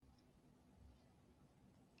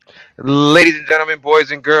Ladies and gentlemen,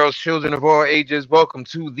 boys and girls, children of all ages, welcome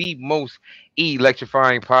to the most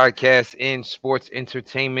electrifying podcast in sports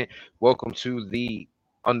entertainment. Welcome to the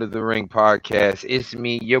Under the Ring podcast. It's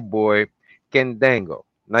me, your boy, Kendango.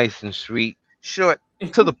 Nice and sweet, short,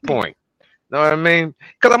 to the point. Know what I mean?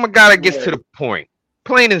 Because I'm a guy that gets to Right. the point.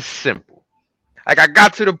 Plain and simple. Like I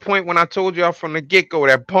got to the point when I told y'all from the get-go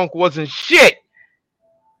that Punk wasn't shit.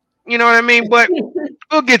 You know what I mean? But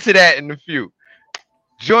we'll get to that in a few.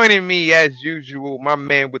 Joining me as usual, my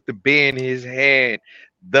man with the beer in his hand,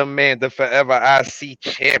 the man, the forever IC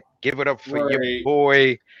champ. Give it up for your Right.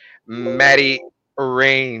 boy, Matty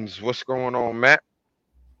Reigns. What's going on, Matt?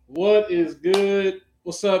 What is good?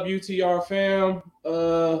 What's up, UTR fam?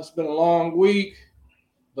 It's been a long week,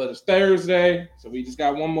 but it's Thursday, so we just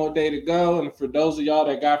got one more day to go. And for those of y'all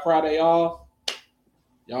that got Friday off,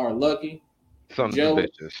 y'all are lucky. Sons of Jealous.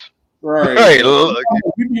 bitches. Right, Right, but look.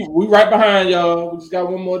 we right behind y'all. We just got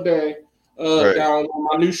one more day. Right. Got on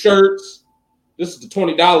my new shirts. This is the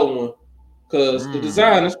 $20 one because the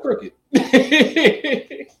design is crooked.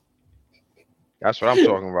 That's what I'm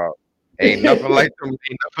talking about. Ain't nothing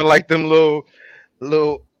like them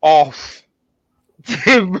little off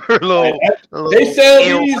timber They little sell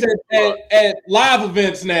ill. these at live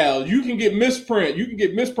events now. You can get misprint. You can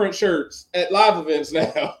get misprint shirts at live events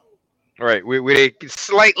now. Right, with a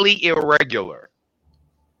slightly irregular.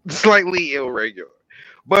 Slightly irregular.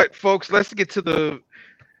 But folks, let's get to the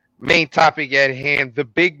main topic at hand. The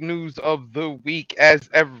big news of the week, as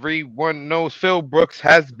everyone knows, Phil Brooks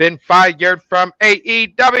has been fired from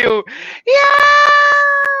AEW. Yay!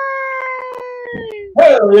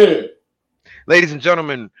 Hell yeah. Ladies and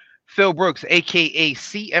gentlemen, Phil Brooks, aka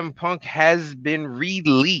CM Punk, has been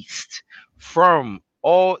released from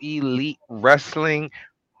All Elite Wrestling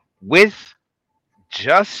with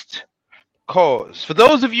just cause. For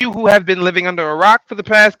those of you who have been living under a rock for the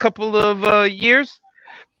past couple of years,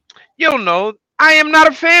 you'll know I am not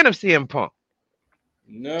a fan of CM Punk.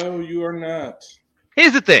 No, you are not.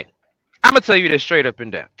 Here's the thing. I'm going to tell you this straight up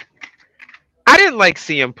and down. I didn't like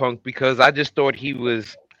CM Punk because I just thought he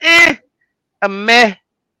was a meh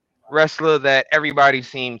wrestler that everybody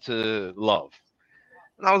seemed to love.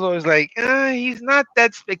 And I was always like, he's not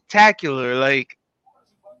that spectacular. Like,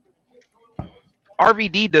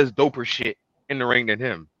 RVD does doper shit in the ring than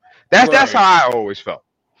him. That's how Right. I always felt.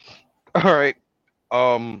 All right.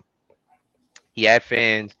 Um, he had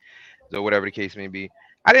fans, so whatever the case may be.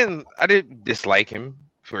 I didn't dislike him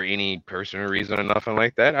for any personal reason or nothing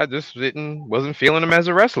like that. I just wasn't feeling him as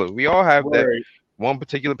a wrestler. We all have that Right. one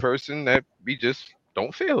particular person that we just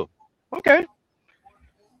don't feel. Okay.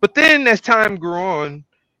 But then as time grew on,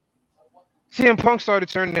 CM Punk started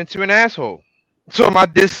turning into an asshole. So my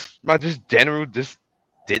just general just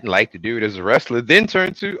didn't like the dude as a wrestler, then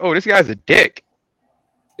turned to, oh, this guy's a dick.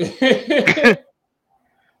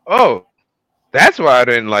 Oh, that's why I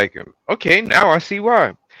didn't like him. Okay, now I see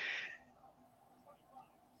why.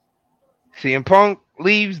 CM Punk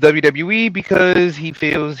leaves WWE because he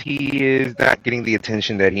feels he is not getting the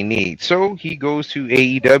attention that he needs. So he goes to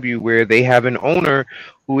AEW where they have an owner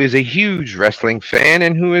who is a huge wrestling fan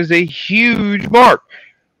and who is a huge mark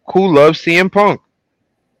who loves CM Punk.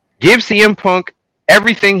 Give CM Punk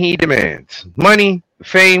everything he demands: money,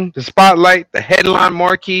 fame, the spotlight, the headline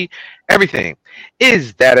marquee, everything.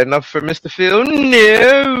 Is that enough for Mr. Phil?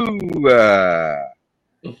 No.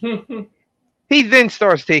 He then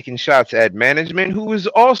starts taking shots at management, who is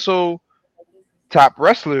also top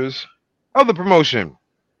wrestlers of the promotion.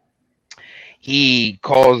 He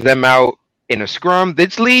calls them out in a scrum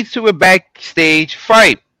that leads to a backstage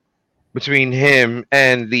fight between him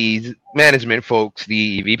and these management folks,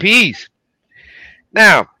 the EVPs.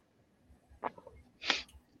 Now,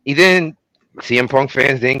 he then CM Punk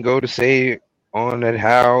fans then go to say on that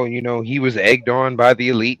how he was egged on by the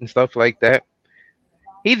elite and stuff like that.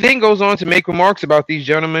 He then goes on to make remarks about these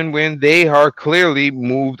gentlemen when they are clearly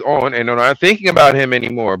moved on and are not thinking about him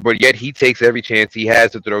anymore, but yet he takes every chance he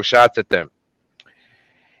has to throw shots at them.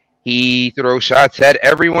 He throws shots at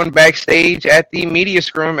everyone backstage at the media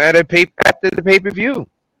scrum after the pay-per-view.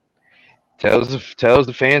 Tells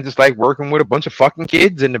the fans it's like working with a bunch of fucking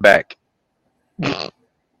kids in the back.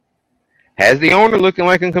 Has the owner looking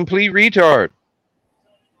like a complete retard.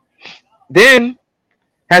 Then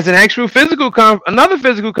has an actual another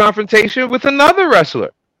physical confrontation with another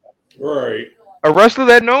wrestler. Right. A wrestler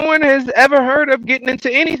that no one has ever heard of getting into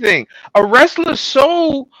anything. A wrestler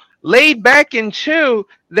so laid back and chill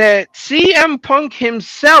that CM Punk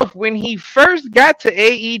himself, when he first got to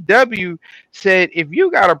AEW, said, if you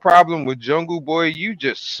got a problem with Jungle Boy, you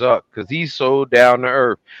just suck because he's so down to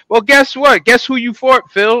earth. Well, guess what? Guess who you fought,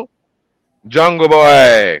 Phil? Jungle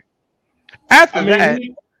Boy. After I that,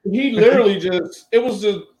 mean, he literally just it was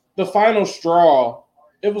the final straw.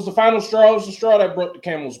 It was the final straw. It was the straw that broke the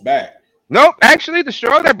camel's back. nope. Actually, the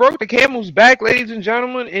straw that broke the camel's back, ladies and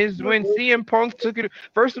gentlemen, is when CM Punk took it.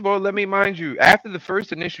 First of all, let me mind you, after the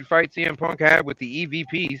first initial fight CM Punk had with the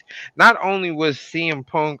EVPs, not only was CM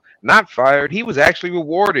Punk not fired, he was actually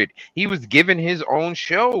rewarded. He was given his own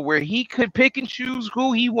show where he could pick and choose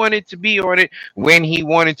who he wanted to be on it when he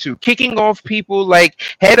wanted to, kicking off people like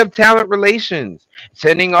head of talent relations,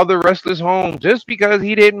 sending other wrestlers home just because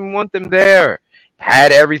he didn't want them there.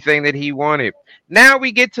 Had everything that he wanted. Now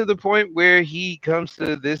we get to the point where he comes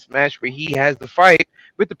to this match where he has the fight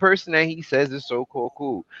with the person that he says is so called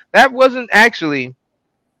cool. That wasn't actually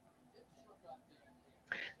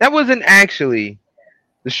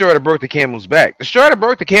the straw that broke the camel's back. The straw that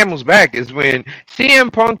broke the camel's back is when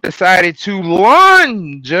CM Punk decided to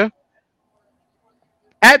lunge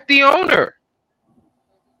at the owner,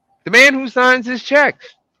 the man who signs his checks.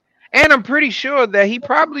 And I'm pretty sure that he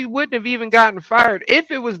probably wouldn't have even gotten fired if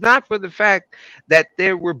it was not for the fact that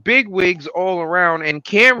there were big wigs all around and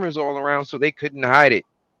cameras all around so they couldn't hide it.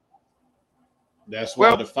 That's why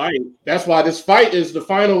Well, the fight. That's why this fight is the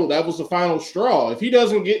final. That was the final straw. If he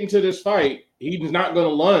doesn't get into this fight, he's not going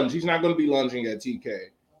to lunge. He's not going to be lunging at TK.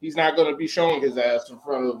 He's not going to be showing his ass in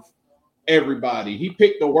front of everybody. He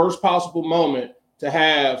picked the worst possible moment to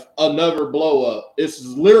have another blow up. This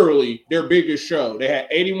is literally their biggest show. They had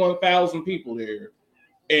 81,000 people there,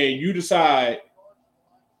 and you decide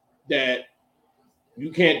that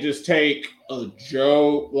you can't just take a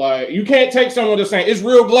joke. Like, you can't take someone that's saying it's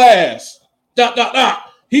real glass. Dot dot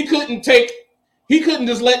dot. He couldn't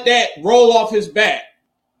just let that roll off his back.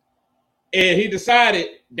 And he decided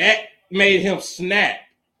that made him snap.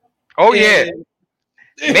 oh yeah,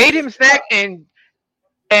 made him snack and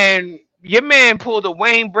your man pulled a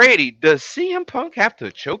Wayne Brady. Does CM Punk have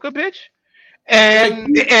to choke a bitch?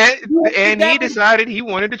 Like And he decided he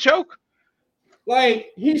wanted to choke.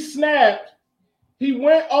 like he snapped, he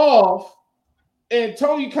went off, and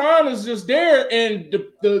Tony Khan is just there. And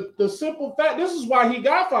the simple fact, this is why he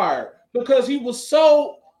got fired, because he was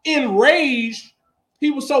so enraged,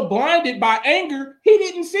 he was so blinded by anger, he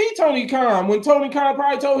didn't see Tony Khan when Tony Khan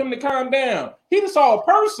probably told him to calm down. He just saw a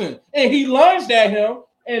person and he lunged at him,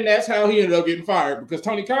 and that's how he ended up getting fired, because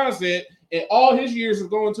Tony Khan said in all his years of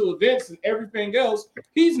going to events and everything else,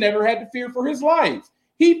 he's never had to fear for his life.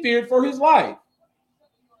 He feared for his life.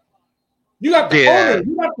 You got the owner,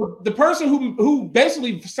 you got the person who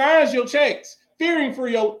basically signs your checks, fearing for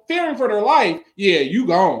their life. Yeah, you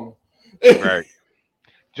gone. Right.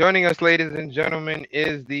 Joining us, ladies and gentlemen,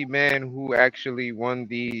 is the man who actually won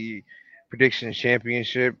the prediction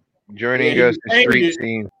championship. Joining Yeah, us, the street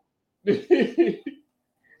team,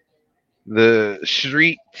 the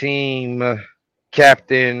street team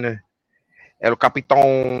captain, El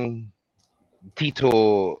Capitan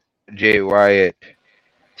Tito J. Wyatt.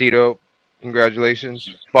 Tito, congratulations.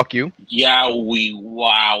 Fuck you. Yowie,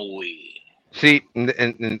 wowie. See,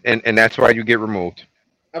 and that's why you get removed.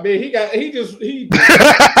 I mean, he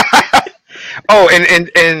Oh, and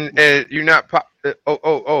you're not.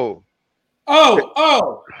 Oh.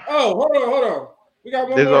 hold on. We got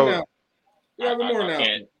one There's more a- now. We got one more now.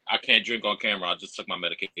 I can't drink on camera. I just took my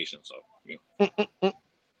medication, so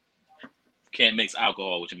can't mix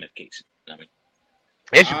alcohol with your medication. I mean,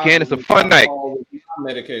 Yes, you can. It's a fun night.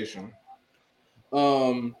 Medication.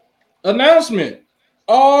 Announcement.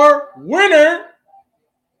 Our winner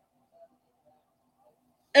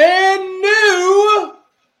and new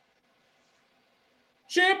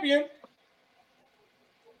champion,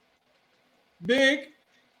 Big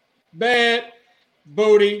Bad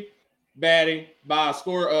Booty Batty, by a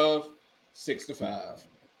score of 6-5.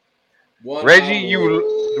 Reggie,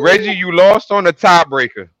 you lost on the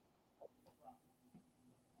tiebreaker.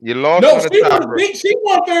 You lost on the tiebreaker. She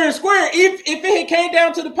won fair and square. If it had came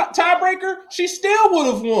down to the tiebreaker, she still would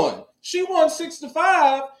have won. She won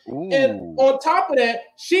 6-5, and on top of that,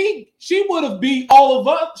 she would have beat all of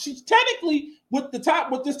us. She's technically with this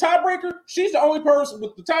tiebreaker. She's the only person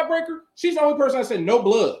with the tiebreaker. She's the only person that said no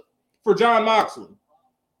blood for John Moxley.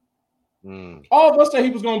 All of us said he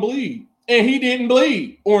was going to bleed, and he didn't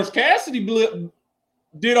bleed. Orange Cassidy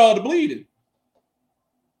did all the bleeding.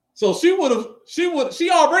 So she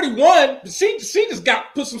already won. She just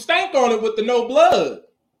got put some stank on it with the no blood.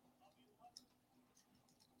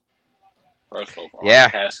 first of all, Yeah.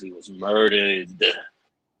 Cassidy was murdered.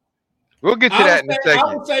 We'll get to that in a second.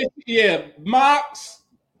 I would say, yeah, Mox,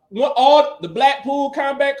 all the Blackpool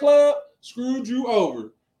Combat Club screwed you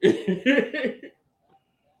over.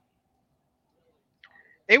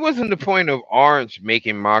 It wasn't the point of Orange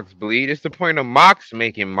making Mox bleed. It's the point of Mox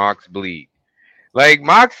making Mox bleed. Like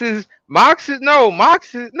Mox is no,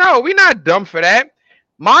 we're not dumb for that.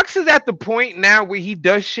 Mox is at the point now where he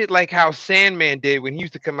does shit like how Sandman did when he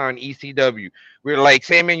used to come out in ECW, where like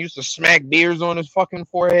Sandman used to smack beers on his fucking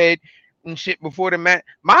forehead and shit before the match.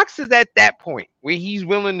 Mox is at that point where he's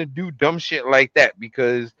willing to do dumb shit like that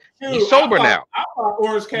because he's Dude, sober now. I thought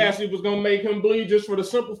Orange Cassidy was gonna make him bleed just for the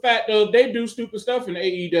simple fact of they do stupid stuff in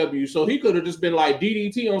AEW. So he could have just been like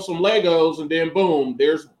DDT on some Legos, and then boom,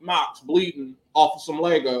 there's Mox bleeding off of some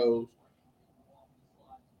Legos.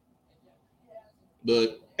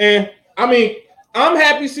 But I mean, I'm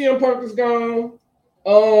happy CM Punk is gone.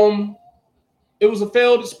 It was a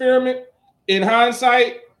failed experiment. In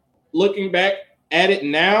hindsight, looking back at it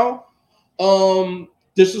now,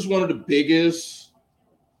 this is one of the biggest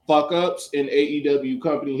fuck ups in AEW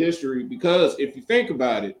company history because if you think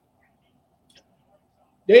about it,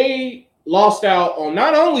 they lost out on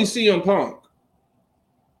not only CM Punk.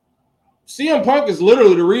 CM Punk is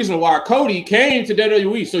literally the reason why Cody came to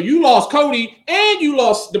WWE. So you lost Cody and you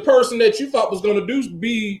lost the person that you thought was going to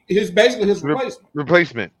be basically his replacement.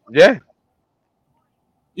 Replacement, yeah.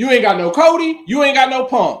 You ain't got no Cody. You ain't got no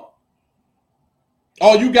Punk.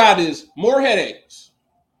 All you got is more headaches.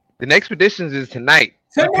 The next Expeditions is tonight.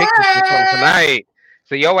 Tonight.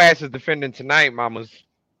 So your ass is defending tonight, mamas.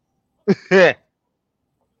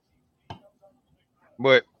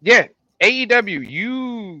 But yeah,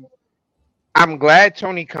 AEW, I'm glad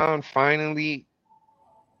Tony Khan finally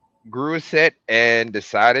grew a set and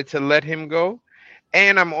decided to let him go.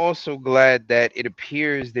 And I'm also glad that it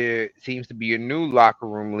appears there seems to be a new locker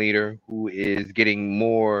room leader who is getting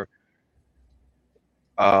more,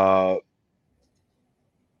 I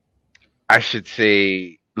should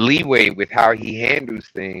say, leeway with how he handles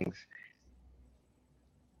things.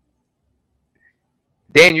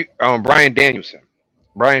 Brian Danielson.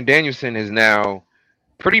 Brian Danielson is now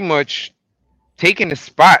pretty much taking the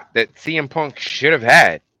spot that CM Punk should have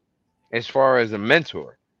had as far as a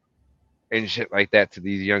mentor and shit like that to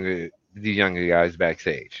these younger guys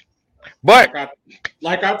backstage. But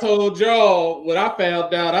like I told y'all when I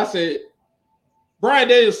found out, I said Brian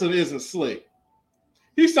Danielson isn't slick.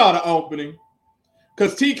 He saw the opening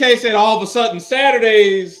because TK said all of a sudden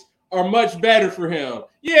Saturdays are much better for him.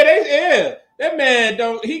 Yeah, that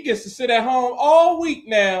man he gets to sit at home all week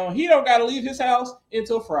now. He don't got to leave his house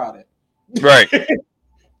until Friday. Right.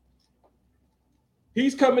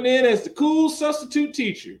 He's coming in as the cool substitute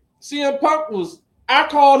teacher. CM Punk I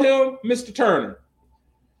called him Mr. Turner.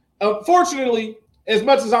 Unfortunately, as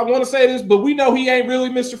much as I want to say this, but we know he ain't really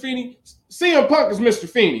Mr. Feeney. CM Punk is Mr.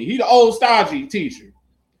 Feeney. He the old stodgy teacher.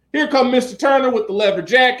 Here come Mr. Turner with the leather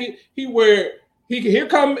jacket. Here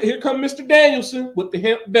come Mr. Danielson with the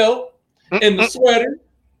hemp belt and the sweater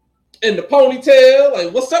and the ponytail.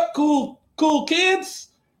 Like, what's up, cool kids?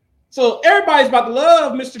 So everybody's about to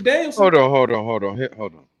love Mr. Danielson.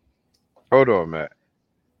 Hold on, Matt.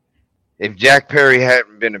 If Jack Perry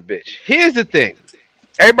hadn't been a bitch. Here's the thing.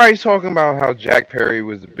 Everybody's talking about how Jack Perry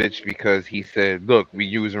was a bitch because he said, look, we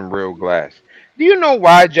using real glass. Do you know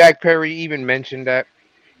why Jack Perry even mentioned that?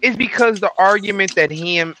 It's because the argument that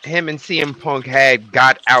him and CM Punk had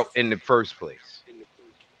got out in the first place.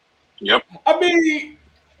 Yep. I mean,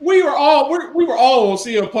 we were all on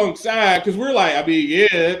CM Punk's side because we're like, I mean,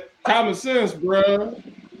 yeah, common sense, bro.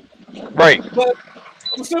 Right. But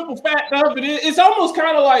the simple fact of it is, it's almost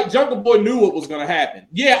kind of like Jungle Boy knew what was going to happen.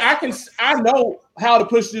 Yeah, I know how to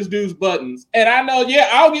push this dude's buttons, and I know, yeah,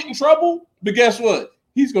 I'll get in trouble, but guess what?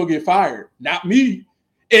 He's going to get fired, not me.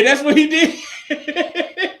 And that's what he did.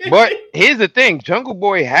 But here's the thing. Jungle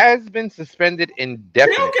Boy has been suspended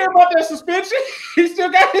indefinitely. He don't care about that suspension. He still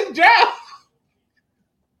got his job.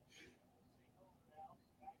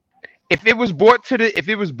 If it was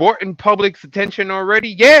brought in public's attention already,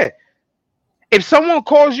 yeah. If someone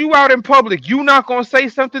calls you out in public, you not going to say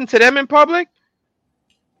something to them in public?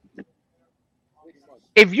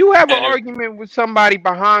 If you have an argument with somebody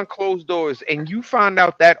behind closed doors and you find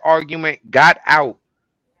out that argument got out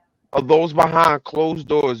of those behind closed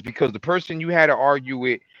doors because the person you had to argue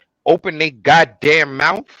with opened their goddamn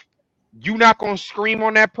mouth, you not going to scream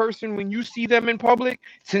on that person when you see them in public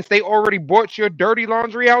since they already bought your dirty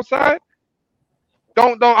laundry outside?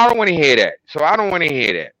 I don't want to hear that. So I don't want to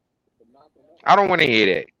hear that. I don't want to hear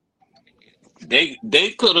that.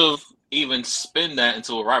 They could have even spin that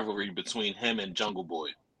into a rivalry between him and Jungle Boy.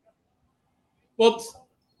 Well,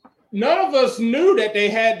 none of us knew that they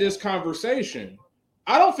had this conversation.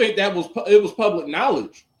 I don't think it was public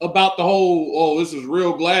knowledge about the whole, this is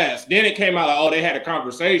real glass. Then it came out like, they had a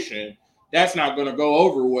conversation. That's not going to go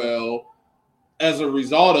over well as a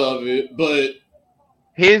result of it. But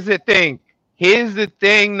here's the thing,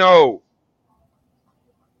 though.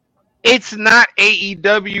 It's not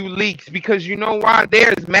AEW leaks because you know why?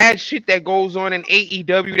 There's mad shit that goes on in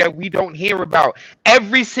AEW that we don't hear about.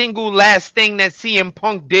 Every single last thing that CM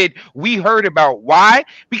Punk did, we heard about. Why?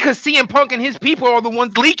 Because CM Punk and his people are the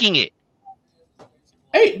ones leaking it.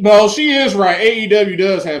 Hey, no, she is right. AEW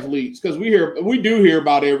does have leaks because we do hear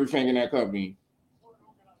about everything in that company.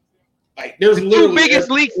 Like there's The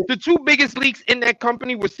two biggest leaks in that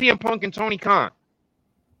company were CM Punk and Tony Khan.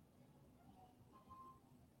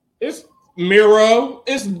 It's Miro.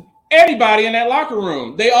 It's anybody in that locker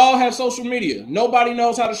room. They all have social media. Nobody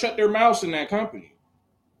knows how to shut their mouths in that company.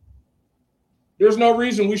 There's no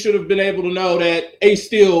reason we should have been able to know that Ace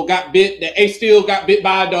Steel got bit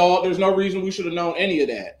by a dog. There's no reason we should have known any of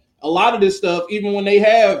that. A lot of this stuff, even when they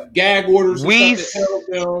have gag orders and stuff that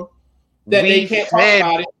tells them that they can't talk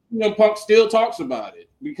about it, CM Punk still talks about it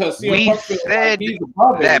because CM Punk feels like he's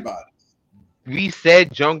above everybody. We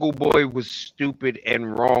said Jungle Boy was stupid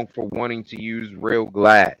and wrong for wanting to use real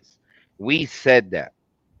glass. We said that.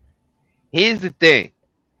 Here's the thing.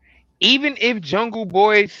 Even if Jungle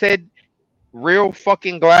Boy said real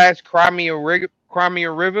fucking glass, cry me a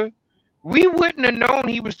river, we wouldn't have known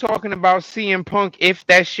he was talking about CM Punk if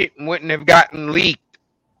that shit wouldn't have gotten leaked.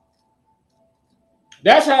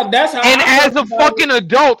 That's how. And as a fucking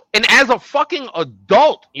adult,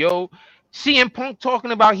 yo, CM Punk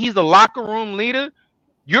talking about he's a locker room leader,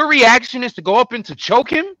 your reaction is to go up and to choke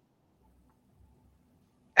him?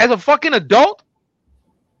 As a fucking adult?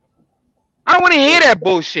 I don't want to hear that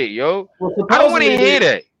bullshit, yo. Well, I don't want to hear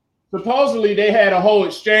that. Supposedly they had a whole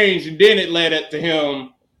exchange and then it led up to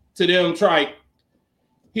them try.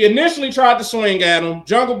 He initially tried to swing at him.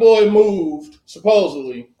 Jungle Boy moved,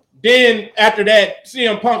 supposedly. Then after that,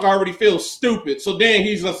 CM Punk already feels stupid. So then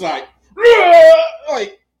he's just like,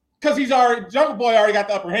 because Jungle Boy already got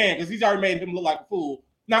the upper hand because he's already made him look like a fool.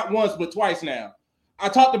 Not once, but twice now. I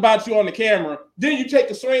talked about you on the camera. Then you take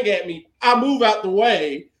a swing at me. I move out the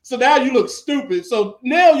way. So now you look stupid. So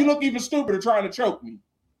now you look even stupider trying to choke me.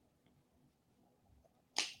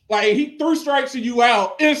 Like he threw strikes to you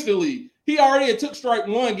out instantly. He already had took strike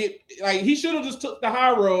one. He should have just took the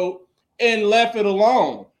high road and left it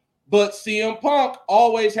alone. But CM Punk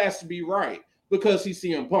always has to be right because he's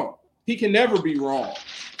CM Punk. He can never be wrong.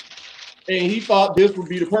 And he thought this would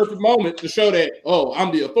be the perfect moment to show that, oh,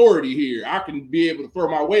 I'm the authority here. I can be able to throw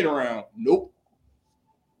my weight around. Nope.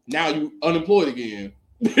 Now you unemployed again.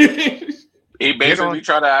 He basically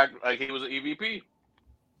tried to act like he was an EVP.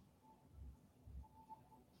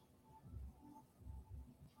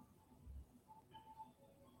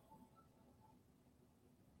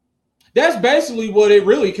 That's basically what it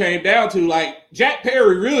really came down to. Like, Jack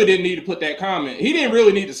Perry really didn't need to put that comment. He didn't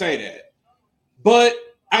really need to say that. But,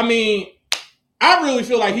 I mean, I really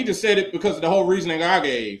feel like he just said it because of the whole reasoning I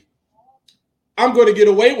gave. I'm going to get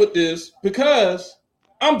away with this because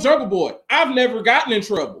I'm Jungle Boy. I've never gotten in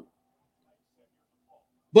trouble.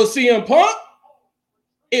 But CM Punk,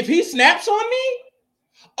 if he snaps on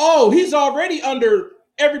me, he's already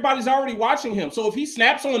everybody's already watching him. So if he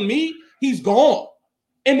snaps on me, he's gone.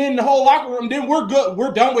 And then the whole locker room, then we're good.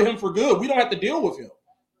 We're done with him for good. We don't have to deal with him.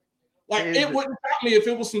 Like, it wouldn't stop me if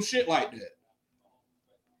it was some shit like that.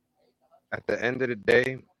 At the end of the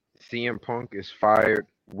day, CM Punk is fired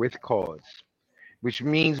with cause, which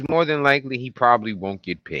means more than likely he probably won't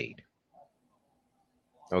get paid.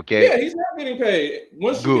 Okay? Yeah, he's not getting paid.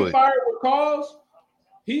 Once you get fired with cause,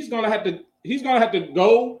 he's gonna have to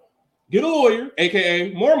go get a lawyer,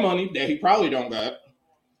 aka more money that he probably don't got.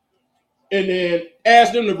 And then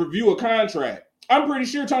ask them to review a contract. I'm pretty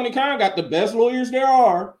sure Tony Khan got the best lawyers there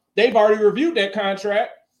are. They've already reviewed that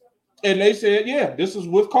contract. And they said, yeah, this is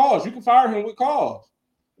with cause. You can fire him with cause.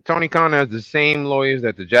 Tony Khan has the same lawyers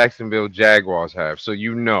that the Jacksonville Jaguars have. So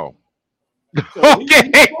you know. So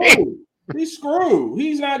he's screwed.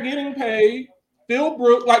 He's not getting paid. Phil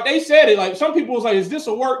Brooks, like they said it. Like some people was like, is this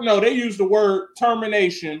a work? No, they used the word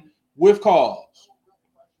termination with cause.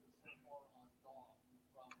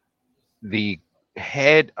 The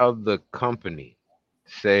head of the company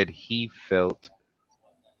said he felt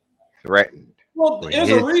threatened. Well,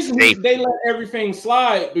 there's a reason they let everything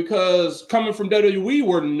slide because coming from WWE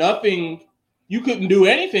where you couldn't do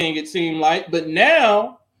anything, it seemed like. But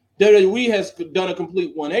now WWE has done a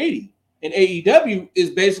complete 180. And AEW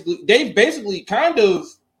is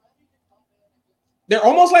they're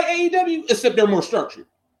almost like AEW, except they're more structured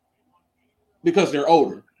because they're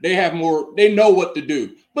older. They know what to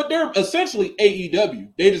do. But they're essentially AEW.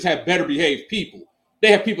 They just have better behaved people.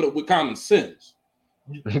 They have people with common sense.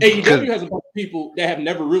 AEW has a bunch of people that have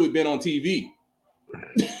never really been on TV.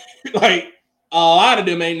 Like, a lot of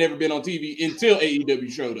them ain't never been on TV until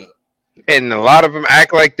AEW showed up. And a lot of them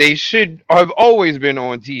act like they should have always been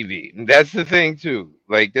on TV. And that's the thing too.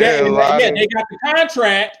 Like there are a lot of They got the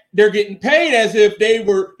contract. They're getting paid as if they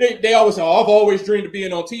were. They always say, "Oh, I've always dreamed of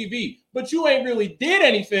being on TV," but you ain't really did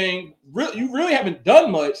anything. You really haven't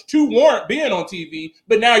done much to warrant being on TV.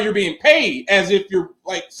 But now you're being paid as if you're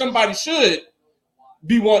like somebody should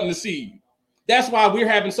be wanting to see you. That's why we're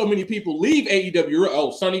having so many people leave AEW.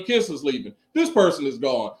 Oh, Sonny Kiss is leaving. This person is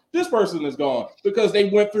gone. This person is gone because they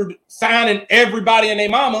went through signing everybody and their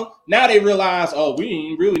mama. Now they realize, oh, we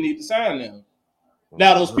didn't really need to sign them.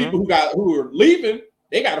 Now those people who are leaving,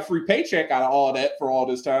 they got a free paycheck out of all that for all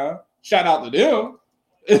this time. Shout out to them.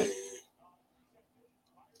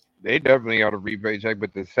 They definitely got a free paycheck,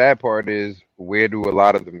 but the sad part is, where do a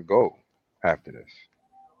lot of them go after this?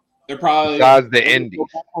 They're probably besides the indies.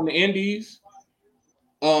 On the indies,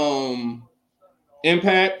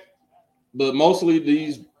 Impact, but mostly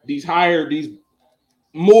these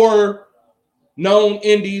more known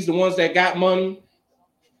indies, the ones that got money.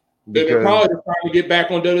 They're probably just trying to get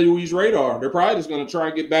back on WWE's radar. They're probably just going to try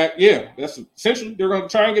and get back. Yeah, that's essentially they're going to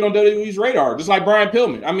try and get on WWE's radar, just like Brian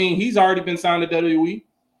Pillman. I mean, he's already been signed to WWE.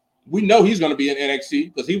 We know he's going to be in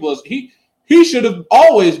NXT because he should have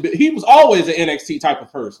always been. He was always an NXT type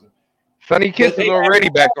of person. Sonny Kiss is already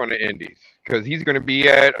back on the indies because he's going to be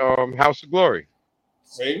at House of Glory.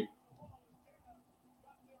 See,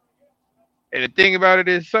 and the thing about it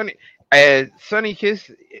is, Sonny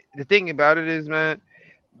Kiss. The thing about it is, man,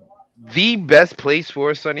 the best place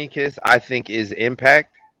for Sonny Kiss, I think, is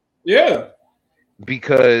Impact. Yeah,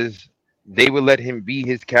 because they would let him be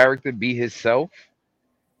his character, be himself,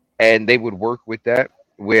 and they would work with that.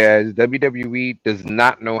 Whereas WWE does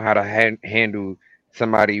not know how to handle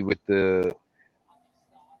somebody with the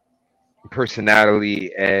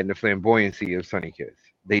personality and the flamboyancy of Sonny Kiss.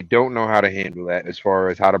 They don't know how to handle that as far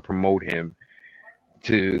as how to promote him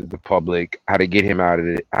to the public, how to get him out of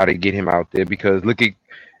it, how to get him out there. Because look at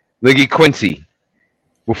Quincy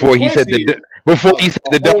before he said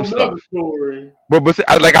the dumb stuff.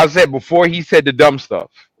 But like I said, before he said the dumb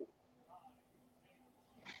stuff.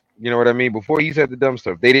 You know what I mean? Before he said the dumb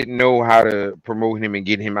stuff, they didn't know how to promote him and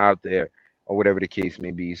get him out there, or whatever the case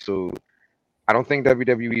may be. So I don't think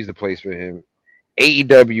WWE is the place for him.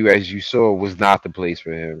 AEW, as you saw, was not the place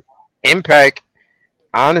for him. Impact,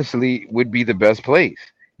 honestly, would be the best place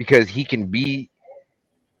because he can be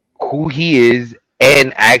who he is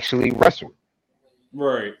and actually wrestle.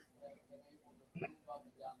 Right.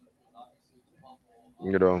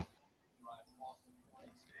 You know.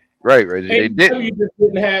 Right, Reggie. They didn't.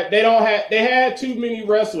 They had too many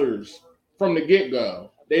wrestlers from the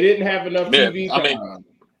get-go. They didn't have enough TV time. I mean,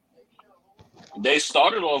 they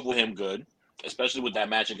started off with him good, especially with that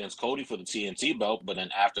match against Cody for the TNT belt, but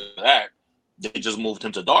then after that, they just moved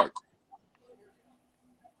him to Dark.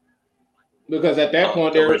 Because at that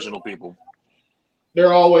point, the original people.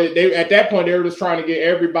 At that point they were just trying to get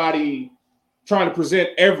everybody, trying to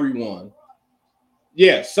present everyone.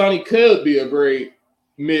 Yeah, Sonny could be a great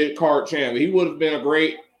mid-card champion. He would have been a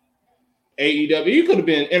great AEW. He could have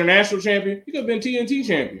been international champion. He could have been TNT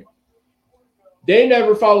champion. They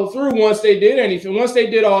never followed through once they did anything. Once they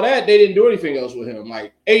did all that, they didn't do anything else with him.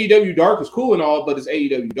 Like, AEW Dark is cool and all, but it's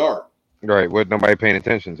AEW Dark. Right, with nobody paying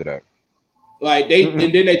attention to that. Like, and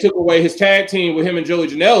then they took away his tag team with him and Joey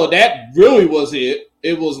Janela. That really was it.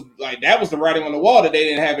 It was like, that was the writing on the wall that they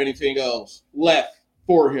didn't have anything else left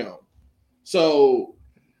for him. So,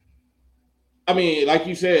 I mean, like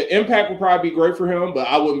you said, Impact would probably be great for him, but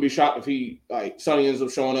I wouldn't be shocked if Sonny ends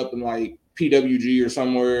up showing up in like PWG or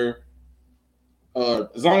somewhere.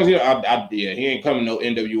 As long as he ain't coming no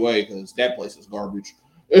NWA because that place is garbage.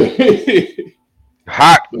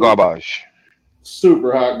 Hot garbage.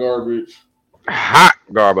 Super hot garbage. Hot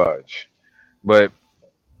garbage. But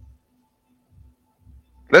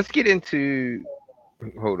let's get into.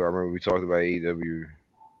 Hold on, I remember we talked about AEW.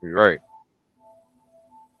 Right.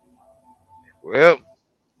 Well,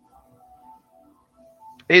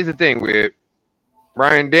 here's the thing with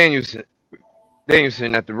Bryan Danielson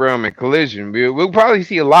at the Realm and Collision. We'll probably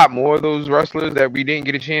see a lot more of those wrestlers that we didn't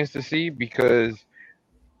get a chance to see because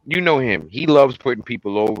you know him. He loves putting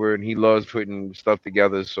people over and he loves putting stuff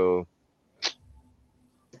together. So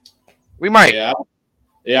we might. Yeah,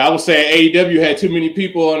 I was saying AEW had too many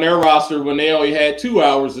people on their roster when they only had 2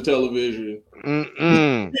 hours of television.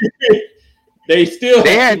 They still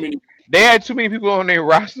had too many. They had too many people on their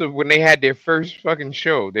roster when they had their first fucking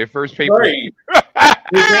show, their first pay-per-view.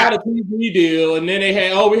 They got a TV deal, and then they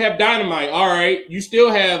had, we have Dynamite. All right, you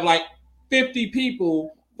still have like 50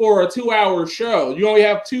 people for a 2-hour show. You only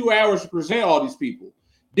have 2 hours to present all these people.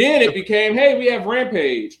 Then it became, hey, we have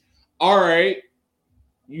Rampage. All right,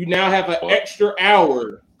 you now have an extra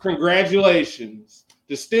hour. Congratulations.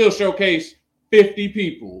 To still showcase 50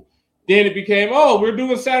 people. Then it became, we're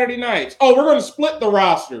doing Saturday nights. Oh, we're going to split the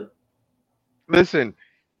roster. Listen,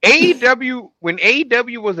 AEW, when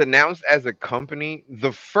AEW was announced as a company,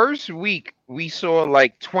 the first week we saw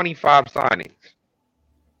like 25 signings.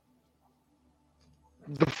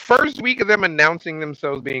 The first week of them announcing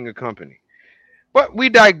themselves being a company. But we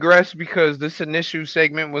digress because this initial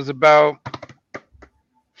segment was about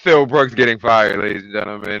Phil Brooks getting fired, ladies and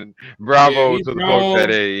gentlemen. Bravo to the folks at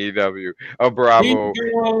AEW. Bravo.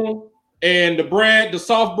 And the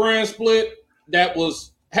soft brand split that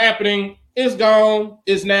was happening is gone.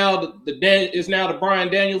 It's now the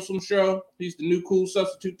Bryan Danielson show. He's the new cool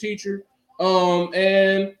substitute teacher.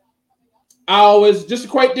 And I always just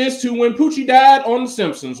equate this to when Poochie died on The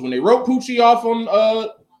Simpsons, when they wrote Poochie off on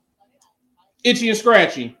Itchy and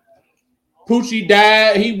Scratchy. Poochie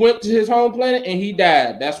died. He went to his home planet and he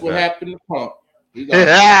died. That's what happened to Punk.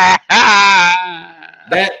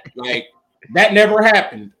 That never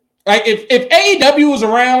happened. Like if AEW was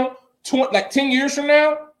around 10 years from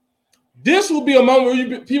now, this will be a moment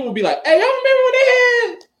where people will be like, "Hey, y'all remember when they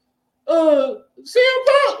had CM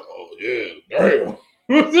Punk?" Oh yeah, damn.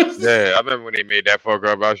 Yeah, I remember when they made that fuck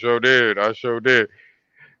up. I sure did.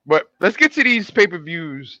 But let's get to these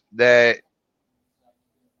pay-per-views that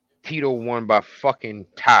Tito won by fucking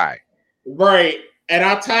tie. Right. And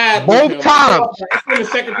I tied both times. In the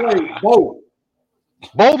second place.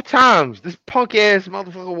 Both times. This punk ass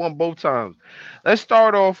motherfucker won both times. Let's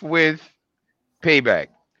start off with Payback.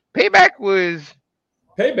 Payback was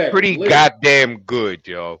pretty goddamn good,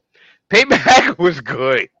 yo. Payback was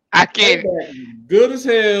good. I can't. Good as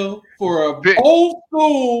hell for a old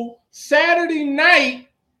school Saturday night.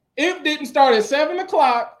 It didn't start at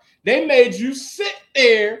 7:00. They made you sit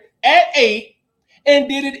there at 8, and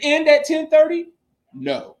did it end at 10:30?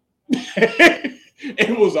 No.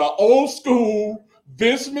 It was an old school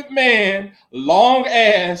Vince McMahon long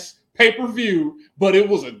ass pay-per-view, but it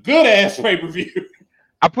was a good ass pay-per-view.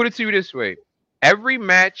 I'll put it to you this way: every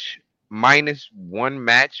match minus one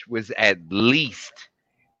match was at least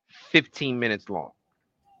 15 minutes long.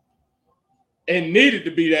 And needed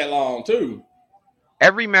to be that long, too.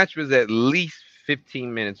 Every match was at least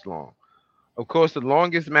 15 minutes long. Of course, the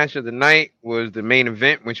longest match of the night was the main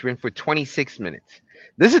event, which went for 26 minutes.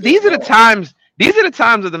 These are the times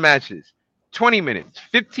of the matches. 20 minutes,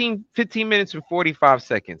 15 minutes and 45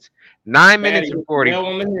 seconds, 9 minutes and 40.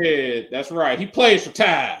 On the head. That's right. He plays for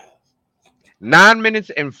time. 9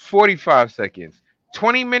 minutes and 45 seconds.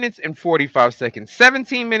 20 minutes and 45 seconds,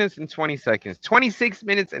 17 minutes and 20 seconds, 26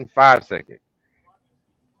 minutes and 5 seconds.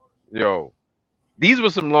 Yo, these were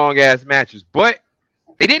some long ass matches, but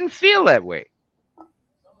they didn't feel that way.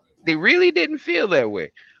 They really didn't feel that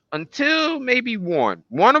way until maybe one.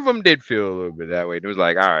 One of them did feel a little bit that way. It was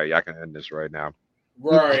like, all right, y'all can end this right now.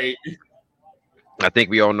 Right. I think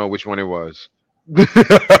we all know which one it was.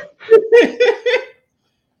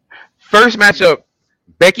 First matchup.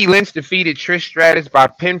 Becky Lynch defeated Trish Stratus by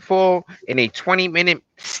pinfall in a 20-minute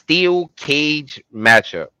steel cage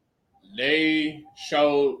matchup. They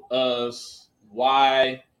showed us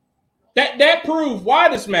why that proved why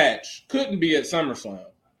this match couldn't be at SummerSlam.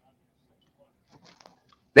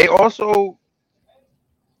 They also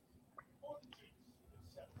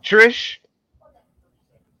Trish,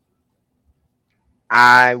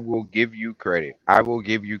 I will give you credit. I will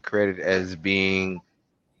give you credit as being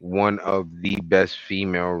one of the best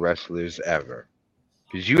female wrestlers ever,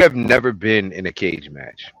 because you have never been in a cage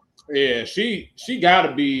match. Yeah, she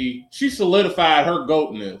gotta be. She solidified her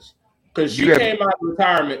goatness because she came out of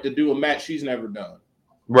retirement to do a match she's never done.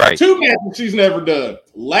 Right, 2 matches she's never done.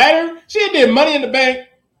 Ladder, she did Money in the Bank,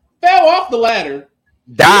 fell off the ladder,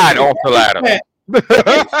 died off the ladder,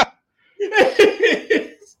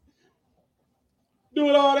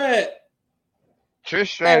 doing all that. Trish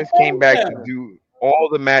Stratus came back to do all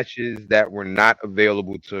the matches that were not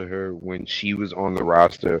available to her when she was on the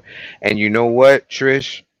roster. And you know what,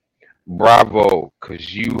 Trish? Bravo,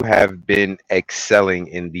 because you have been excelling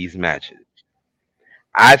in these matches.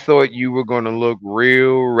 I thought you were going to look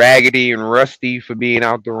real raggedy and rusty for being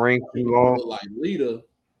out the ring too long. Like Lita.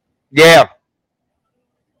 Yeah.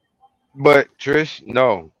 But Trish,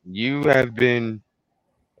 no, you have been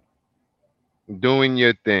doing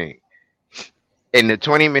your thing. In the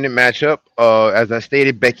 20-minute matchup, as I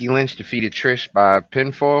stated, Becky Lynch defeated Trish by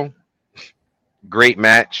pinfall. Great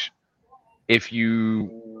match. If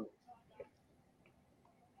you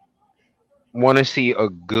want to see a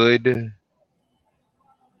good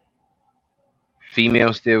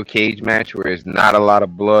female steel cage match where there's not a lot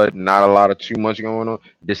of blood, not a lot of too much going on,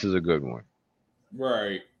 this is a good one.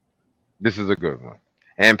 Right. This is a good one.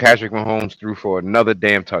 And Patrick Mahomes threw for another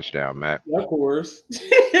damn touchdown, Matt. Of course.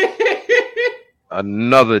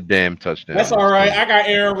 Another damn touchdown. That's all right. I got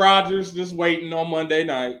Aaron Rodgers just waiting on Monday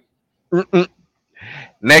night.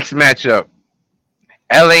 Next matchup.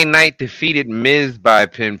 LA Knight defeated Miz by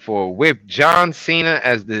pinfall with John Cena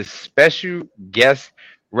as the special guest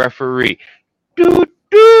referee. Do,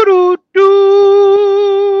 do, do, do.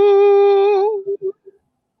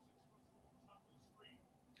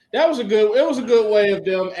 It was a good way of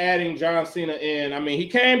them adding John Cena in. I mean, he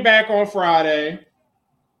came back on Friday.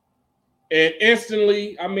 And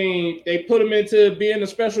instantly, I mean, they put him into being a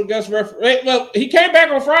special guest referee. Well, he came back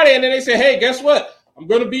on Friday, and then they said, "Hey, guess what? I'm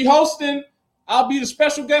going to be hosting. I'll be the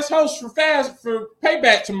special guest host for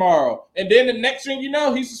Payback tomorrow." And then the next thing you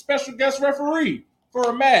know, he's a special guest referee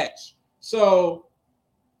for a match. So,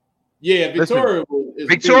 yeah, Victoria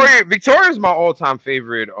is my all-time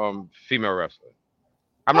favorite female wrestler.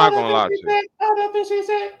 I'm not gonna lie to you.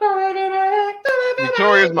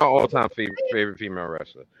 Victoria is my all-time favorite female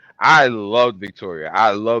wrestler. I loved Victoria.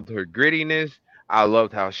 I loved her grittiness. I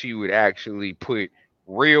loved how she would actually put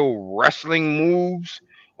real wrestling moves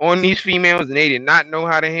on these females, and they did not know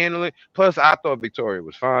how to handle it. Plus, I thought Victoria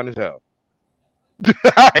was fine as hell.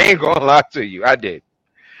 I ain't gonna lie to you. I did.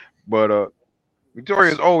 But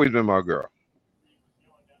Victoria's always been my girl.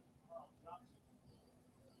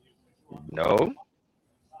 No.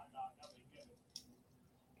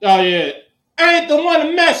 Oh, yeah. I ain't the one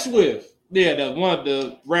to mess with. Yeah,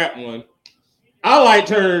 the rap one. I liked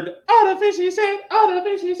her. All the things she said. I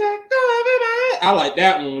like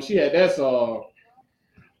that one when she had that song.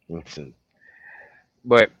 Listen.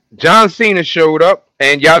 But John Cena showed up,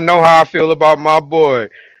 and y'all know how I feel about my boy,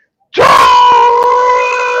 John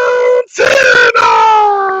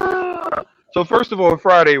Cena! So first of all,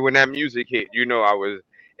 Friday when that music hit, you know I was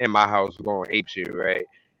in my house going apeshit, right?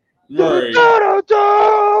 Right.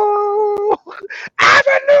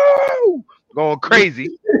 Avenue! Going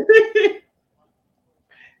crazy.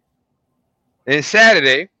 And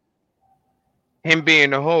Saturday, him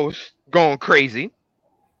being the host, going crazy.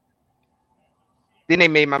 Then they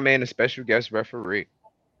made my man a special guest referee.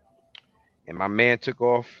 And my man took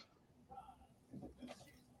off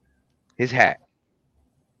his hat.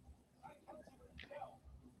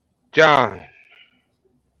 John,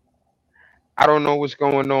 I don't know what's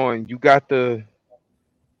going on. You got the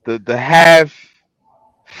half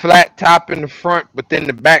flat top in the front, but then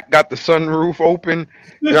the back got the sunroof open.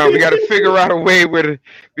 John, we got to figure out a way where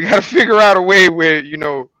you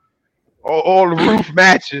know all the roof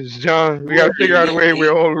matches, John. We got to figure out a way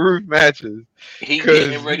where all the roof matches. He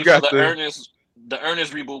getting ready for the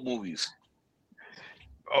Ernest reboot movies.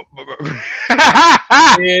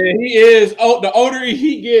 Yeah, he is. Oh, the older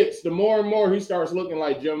he gets, the more and more he starts looking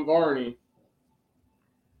like Jim Varney.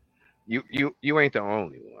 You ain't the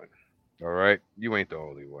only one. All right, you ain't the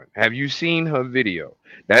only one. Have you seen her video?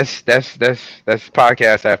 That's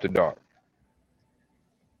Podcast After Dark.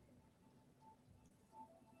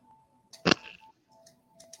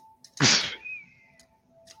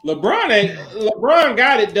 LeBron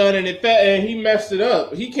got it done, and he messed it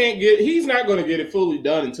up. He's not going to get it fully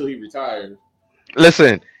done until he retires.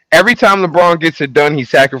 Listen, every time LeBron gets it done, he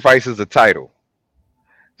sacrifices a title.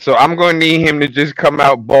 So I'm going to need him to just come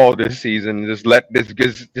out bald this season and just let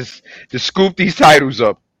just scoop these titles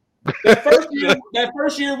up. That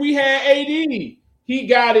first year we had AD, he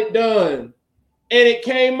got it done, and it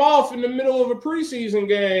came off in the middle of a preseason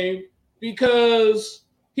game because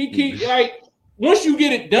he keep like. Once you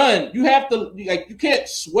get it done, you have to you can't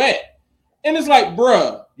sweat. And it's like,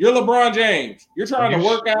 bruh, you're LeBron James. You're trying to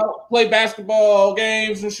work out, play basketball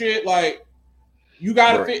games and shit. Like, you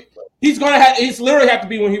gotta fit. He's literally have to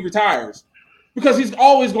be when he retires. Because he's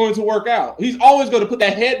always going to work out. He's always going to put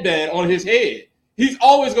that headband on his head. He's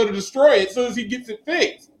always going to destroy it as soon as he gets it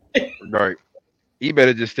fixed. Right. He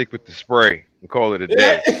better just stick with the spray and call it a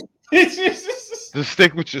day. Just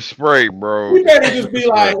stick with your spray, bro. We better just be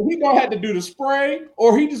like, he gonna have to do the spray,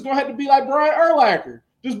 or he just gonna have to be like Brian Urlacher.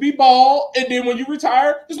 Just be bald, and then when you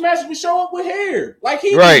retire, just magically show up with hair. Like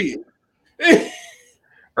he did.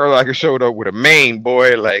 Urlacher showed up with a mane,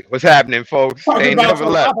 boy. Like, what's happening, folks? Talking they about never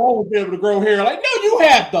left. I've always been able to grow hair. Like, no, you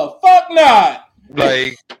have the fuck not.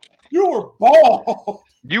 Like, you were bald.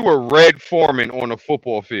 You were Red Foreman on a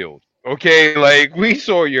football field. Okay, like we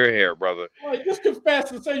saw your hair, brother. Like, just confess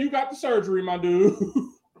and say you got the surgery, my dude.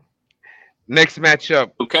 Next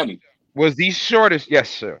matchup was the shortest. Yes,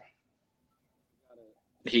 sir.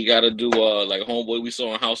 He got to do like homeboy we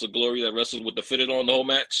saw in House of Glory that wrestled with the fitted on the whole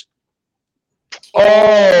match.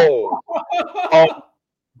 Oh,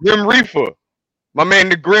 Grim Reaper. My man,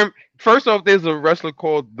 the Grim. First off, there's a wrestler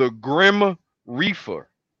called the Grim Reaper.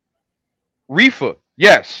 Reefer,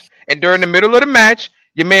 yes. And during the middle of the match,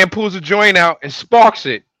 your man pulls a joint out and sparks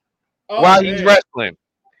it Oh while he's man. wrestling.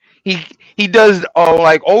 He he does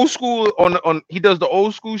like old school on he does the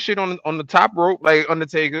old school shit on the top rope like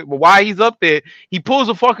Undertaker. But while he's up there, he pulls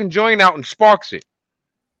a fucking joint out and sparks it.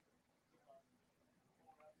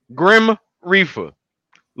 Grim Reefer,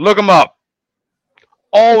 look him up.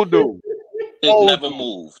 Old dude, It old never dude.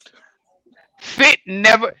 moved. Fit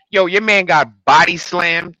never. Yo, your man got body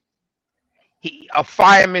slammed. He a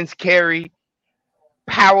fireman's carry,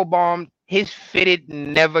 power bomb. His fitted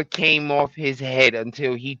never came off his head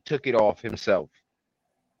until he took it off himself.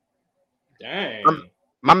 Dang.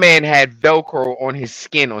 My man had Velcro on his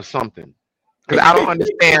skin or something. Because I don't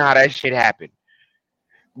understand how that shit happened.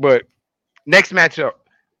 But next matchup,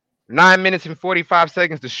 9 minutes and 45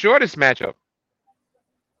 seconds, the shortest matchup.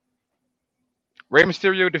 Rey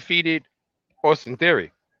Mysterio defeated Austin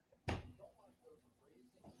Theory.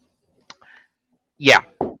 Yeah,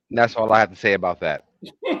 that's all I have to say about that.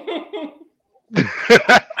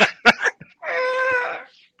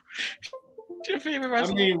 Your favorite I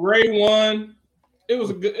wrestler? mean, Ray won. It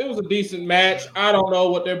was a decent match. I don't know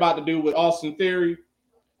what they're about to do with Austin Theory.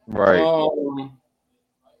 Right.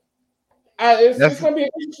 It's going to be an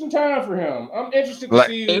interesting time for him. I'm interested to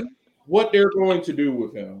see what they're going to do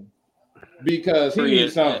with him because he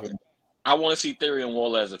needs something. I want to see Theory and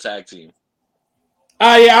Waller as a tag team.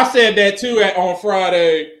 Yeah, I said that too on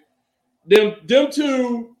Friday. Them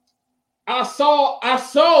two, I saw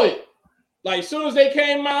it. Like, as soon as they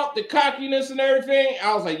came out, the cockiness and everything,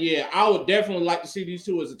 I was like, yeah, I would definitely like to see these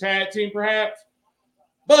two as a tag team, perhaps.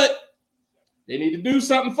 But they need to do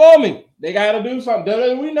something for me. They got to do something.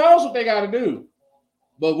 WWE knows what they got to do.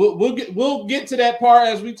 But we'll get to that part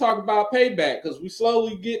as we talk about Payback because we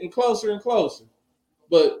slowly getting closer and closer.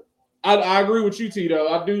 But I agree with you, Tito.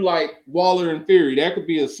 I do like Waller and Theory. That could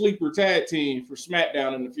be a sleeper tag team for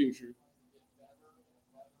SmackDown in the future.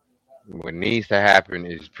 What needs to happen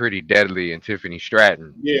is Pretty Deadly and Tiffany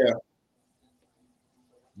Stratton. Yeah.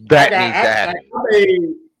 That needs to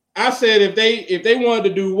happen. I said if they wanted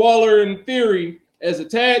to do Waller and Theory as a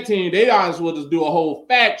tag team, they might as well just do a whole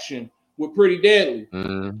faction with Pretty Deadly.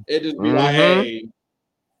 It just be like, hey.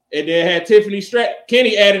 And then had Tiffany Stratton.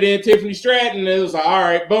 Kenny added in Tiffany Stratton, and it was like, all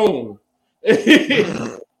right, boom.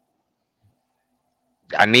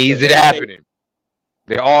 I needs it happening.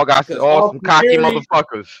 They all got some cocky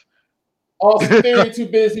motherfuckers. Austin Theory too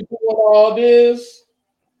busy doing all this,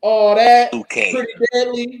 all that. Okay. Pretty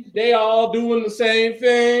Deadly. They all doing the same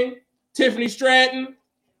thing. Tiffany Stratton.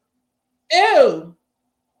 Ew.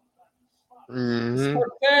 It's a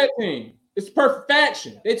perfect tag team. It's a perfect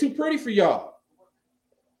faction. They too pretty for y'all.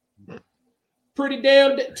 Too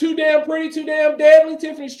damn pretty, too damn deadly.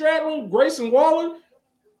 Tiffany Stratton, Grayson Waller.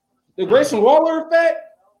 The Grayson Waller effect.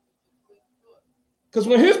 Because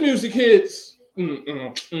when his music hits, hey, he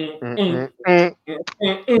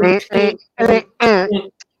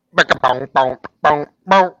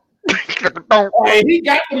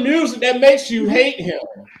got the music that makes you hate him.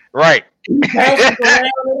 Right. Bouncing around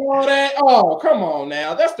and all that. Oh, come on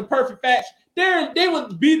now. That's the perfect faction. They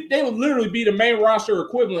would literally be the main roster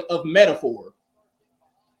equivalent of Metaphor.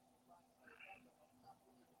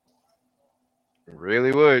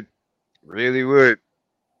 Really would. Really would.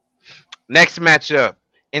 Next matchup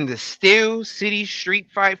in the Steel City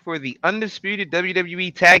Street Fight for the undisputed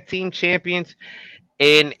WWE Tag Team Champions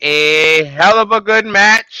in a hell of a good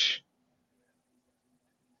match.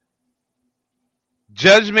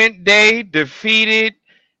 Judgment Day defeated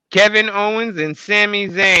Kevin Owens and Sami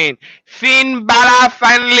Zayn. Finn Balor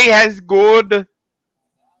finally has good.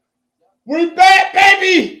 We're back,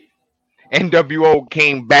 baby! NWO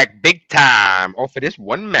came back big time off of this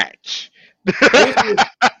one match. Y'all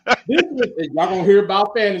gonna hear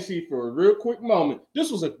about fantasy for a real quick moment. This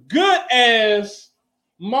was a good ass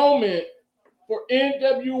moment for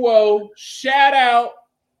NWO. Shout out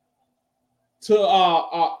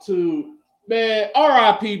to man,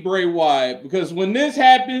 RIP Bray Wyatt, because when this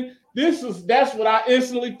happened, that's what I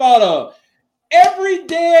instantly thought of. Every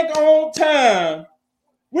daggone time,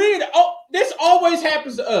 this always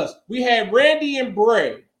happens to us. We had Randy and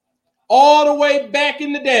Bray all the way back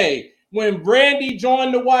in the day when Randy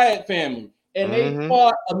joined the Wyatt family and they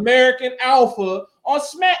fought American Alpha on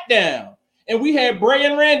SmackDown. And we had Bray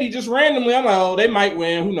and Randy just randomly. I'm like, oh, they might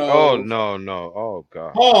win. Who knows? Oh, no. Oh,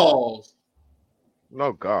 God. Pause.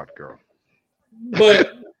 No, God, girl.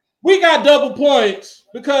 But we got double points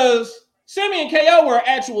because Sammy and KO were an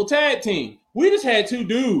actual tag team. We just had two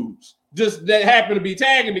dudes just that happened to be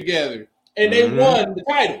tagging together. and they won the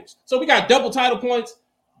titles. So we got double title points,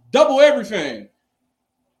 double everything.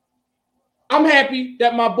 I'm happy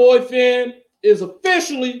that my boy Finn is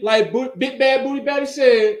officially, like Big Bad Booty Betty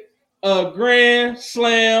said, a Grand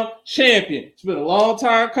Slam champion. It's been a long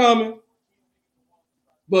time coming.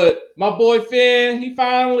 But my boy Finn, he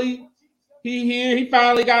finally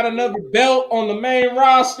got another belt on the main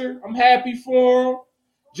roster. I'm happy for him.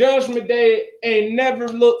 Judgment Day ain't never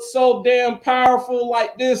looked so damn powerful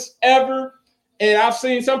like this ever. And I've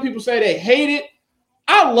seen some people say they hate it.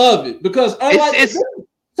 I love it because unlike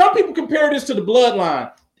some people compare this to the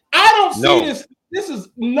Bloodline. I don't see this. This is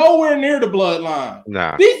nowhere near the Bloodline.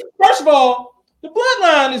 Nah. First of all, the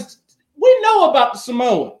Bloodline is. We know about the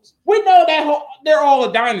Samoans. We know that they're all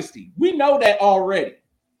a dynasty. We know that already.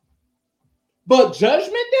 But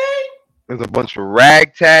Judgment Day? There's a bunch of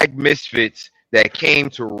ragtag misfits that came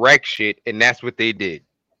to wreck shit, and that's what they did.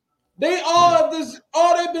 All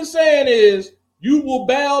they've been saying is, you will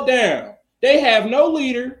bow down. They have no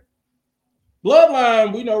leader.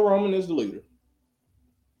 Bloodline, we know Roman is the leader.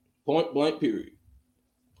 Point blank, period.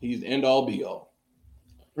 He's the end all be all.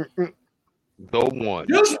 The one.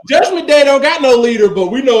 Judgment Day don't got no leader,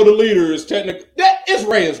 but we know the leader is technically it's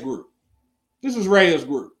Rhea's group. This is Rhea's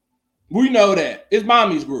group. We know that. It's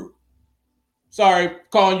Mommy's group. Sorry,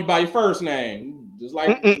 calling you by your first name. Just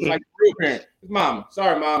like your real parent. It's Mama.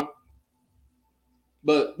 Sorry, Mama.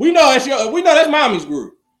 But we know that's Mommy's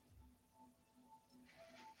group.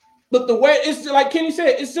 But the way it's like Kenny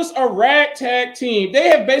said, it's just a ragtag team. They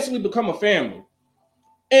have basically become a family.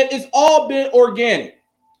 And it's all been organic.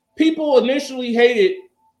 People initially hated.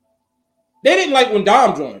 They didn't like when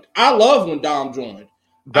Dom joined. I love when Dom joined.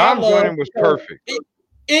 Dom joining was perfect.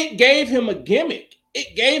 It gave him a gimmick.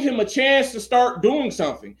 It gave him a chance to start doing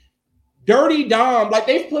something. Dirty Dom, like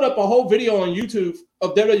they've put up a whole video on YouTube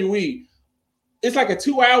of WWE. It's like a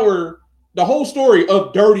 2-hour, the whole story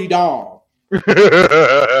of Dirty Dom.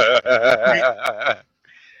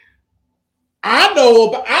 I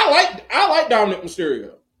like Dominic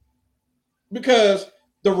Mysterio because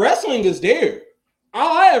the wrestling is there.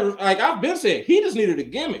 I've been saying, he just needed a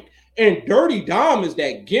gimmick. And Dirty Dom is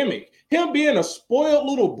that gimmick. Him being a spoiled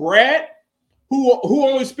little brat who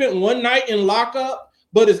only spent one night in lockup,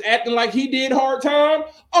 but is acting like he did hard time.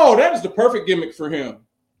 Oh, that is the perfect gimmick for him.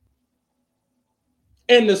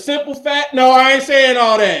 And the simple fact, no, I ain't saying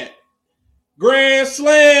all that. Grand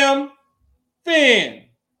Slam Finn.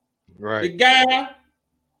 Right. The guy,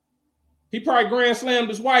 he probably Grand Slammed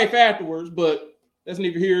his wife afterwards, but that's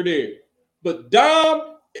neither here nor there. But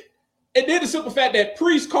Dom, it did the simple fact that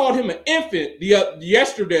Priest called him an infant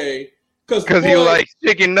yesterday because he likes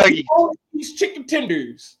chicken nuggets. He eats chicken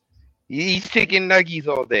tenders. He eats chicken nuggets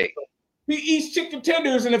all day. He eats chicken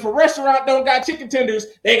tenders, and if a restaurant don't got chicken tenders,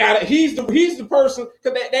 they got it. He's the person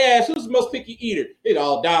because they asked who's the most picky eater. It's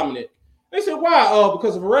all Dominic. They said, why? Oh,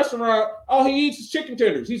 because of a restaurant, all he eats is chicken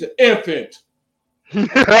tenders. He's an infant.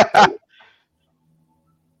 It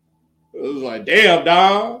was like, damn,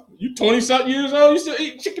 Dom. You 20-something years old, you still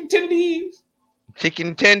eat chicken tendies?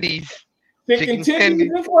 Chicken tendies. Chicken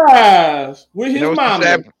tendies and fries with his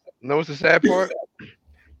mama. Know what's the sad part?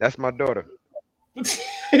 That's my daughter.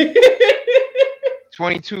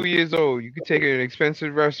 22 years old. You could take her to an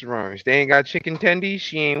expensive restaurant. If they ain't got chicken tendies,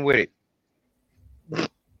 she ain't with it.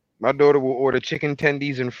 My daughter will order chicken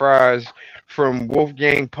tendies and fries from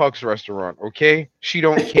Wolfgang Puck's restaurant, okay? She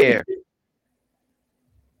don't care.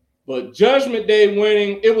 But Judgment Day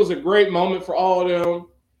winning, it was a great moment for all of them.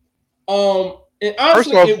 And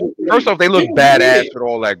honestly, first off, they look badass with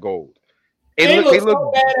all that gold. They look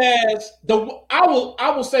so badass. I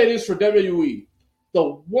will say this for WWE. The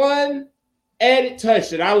one added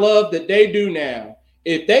touch that I love that they do now,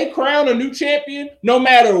 if they crown a new champion, no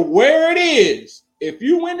matter where it is, if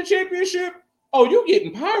you win the championship, you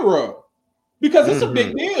getting pyro because it's a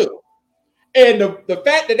big deal. And the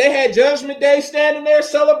fact that they had Judgment Day standing there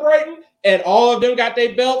celebrating and all of them got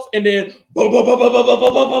their belts and then boom, boom, boom, boom, boom, boom,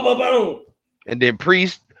 boom, boom, boom, boom. And then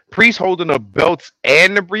Priest holding the belts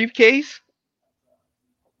and the briefcase.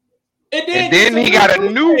 And then he got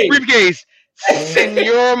a new briefcase.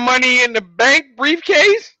 Senor Money in the Bank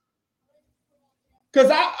briefcase.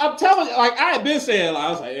 Because I'm telling you, like I had been saying,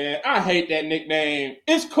 I was like, man, I hate that nickname.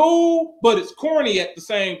 It's cool, but it's corny at the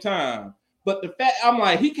same time. But the fact, I'm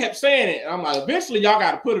like, he kept saying it. And I'm like, eventually y'all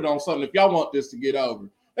got to put it on something if y'all want this to get over.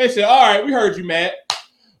 They said, all right, we heard you, Matt.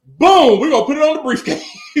 Boom, we're going to put it on the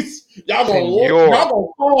briefcase. y'all going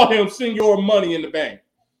to call him Senor Money in the Bank.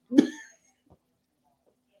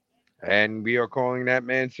 And we are calling that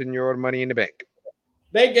man Senor Money in the Bank.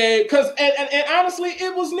 They gave, and honestly,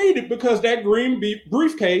 it was needed because that green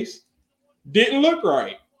briefcase didn't look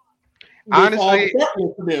right. Honestly,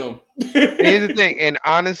 for them. here's the thing, and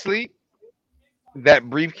honestly, that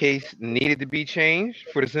briefcase needed to be changed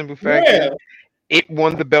for the simple fact Yeah. is it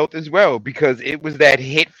won the belt as well because it was that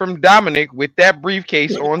hit from Dominic with that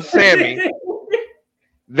briefcase on Sammy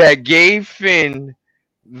that gave Finn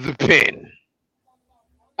the pin.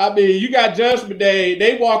 I mean, you got Judgment Day.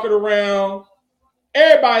 They walking around.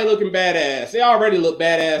 Everybody looking badass. They already look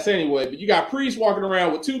badass anyway. But you got Priest walking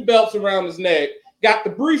around with 2 belts around his neck. Got the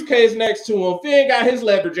briefcase next to him. Finn got his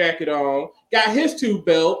leather jacket on. Got his 2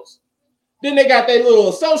 belts. Then they got their little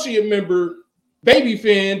associate member, Baby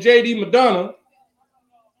Finn, JD Madonna.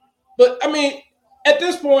 But, I mean, at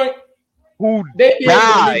this point, Who they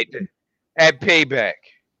died at Payback.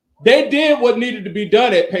 They did what needed to be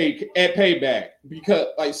done at Payback because,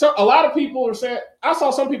 like, a lot of people are saying. I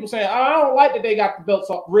saw some people saying, "I don't like that they got the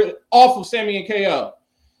belts off of Sammy and KO."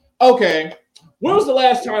 Okay, when was the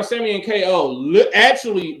last time Sammy and KO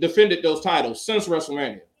actually defended those titles since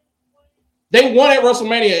WrestleMania? They won at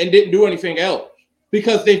WrestleMania and didn't do anything else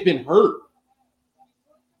because they've been hurt.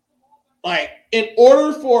 Like, in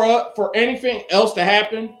order for anything else to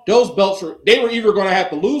happen, those belts were either going to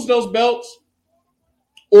have to lose those belts.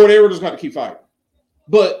 Or they were just going to keep fighting.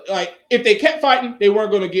 But, like, if they kept fighting, they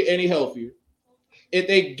weren't going to get any healthier. If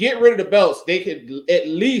they get rid of the belts, they could at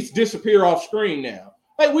least disappear off screen now.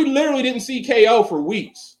 Like, we literally didn't see KO for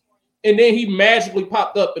weeks. And then he magically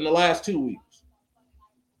popped up in the last 2 weeks.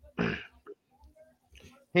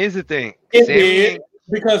 Here's the thing.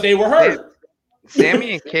 Because they were hurt.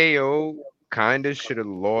 Sammy and KO kind of should have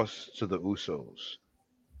lost to the Usos.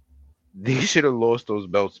 They should have lost those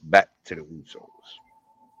belts back to the Usos.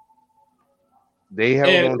 They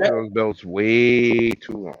held on to those belts way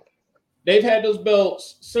too long. They've had those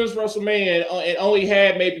belts since WrestleMania and only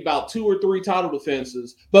had maybe about 2 or 3 title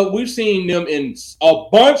defenses. But we've seen them in a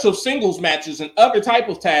bunch of singles matches and other type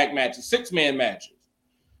of tag matches, 6-man matches.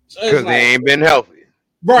 Because they ain't been healthy.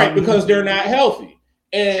 Right, because they're not healthy.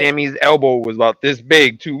 And Sammy's elbow was about this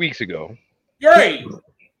big 2 weeks ago. Right.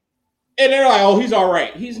 And they're like, oh, he's all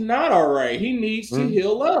right. He's not all right. He needs to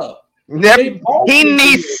heal up. He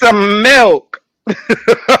needs some milk.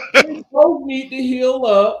 They both need to heal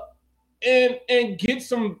up and get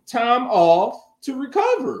some time off to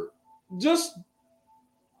recover. Just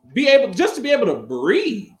to be able to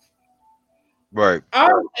breathe. Right.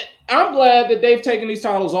 I'm glad that they've taken these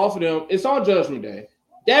titles off of them. It's on Judgment Day.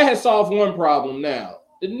 That has solved one problem now.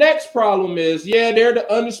 The next problem is, they're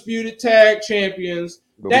the undisputed tag champions.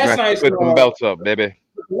 But that's nice. Put them belts up, baby.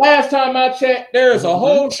 Last time I checked, there's a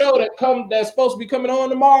whole show that's supposed to be coming on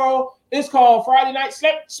tomorrow. It's called Friday Night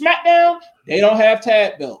SmackDown. They don't have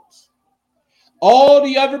tag belts. All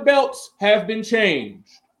the other belts have been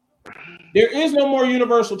changed. There is no more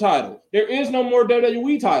Universal title. There is no more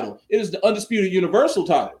WWE title. It is the undisputed Universal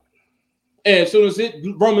title. And as soon as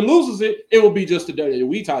Roman loses it, it will be just the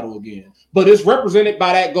WWE title again. But it's represented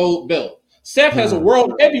by that gold belt. Seth has a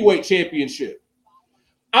World Heavyweight Championship.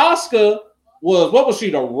 Asuka what was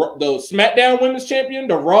she, the SmackDown Women's Champion,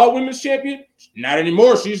 the Raw Women's Champion? Not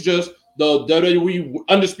anymore. She's just the WWE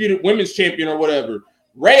Undisputed Women's Champion or whatever.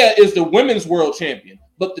 Rhea is the Women's World Champion.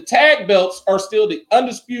 But the tag belts are still the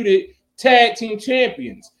Undisputed Tag Team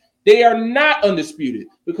Champions. They are not undisputed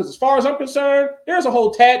because as far as I'm concerned, there's a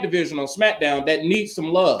whole tag division on SmackDown that needs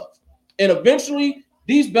some love. And eventually,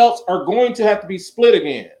 these belts are going to have to be split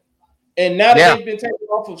again. And now that they've been taken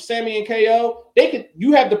off of Sammy and KO,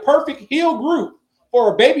 you have the perfect heel group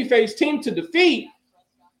for a babyface team to defeat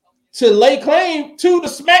to lay claim to the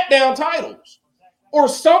SmackDown titles. Or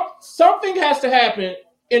something has to happen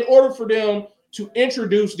in order for them to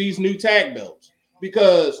introduce these new tag belts.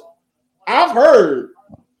 Because I've heard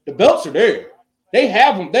the belts are there. They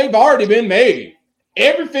have them. They've already been made.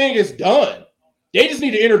 Everything is done. They just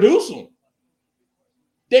need to introduce them.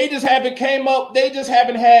 They just haven't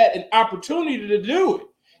had an opportunity to do it.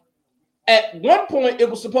 At one point, it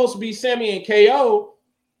was supposed to be Sammy and KO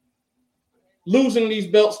losing these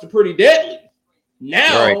belts to Pretty Deadly.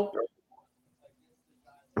 Now,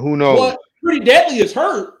 who knows? Well, Pretty Deadly is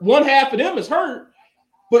hurt. One half of them is hurt.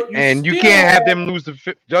 But you can't have them lose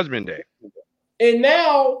the Judgment Day. And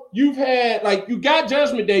now you got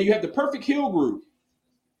Judgment Day. You have the perfect heel group.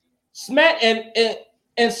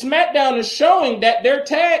 And SmackDown is showing that their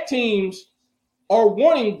tag teams are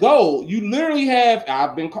wanting gold. You literally have,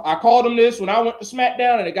 I called them this when I went to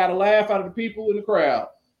SmackDown and it got a laugh out of the people in the crowd.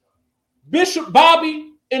 Bishop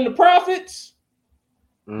Bobby and the Prophets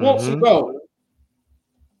want some gold.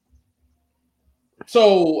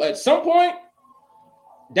 So at some point,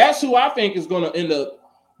 that's who I think is going to end up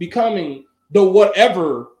becoming the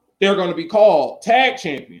whatever they're going to be called, tag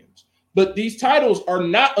champions. But these titles are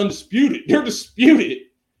not undisputed; they're disputed,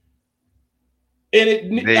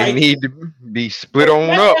 and they need to be split on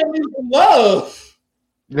up. Love.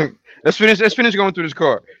 Let's finish going through this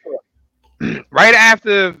card. Right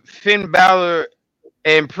after Finn Balor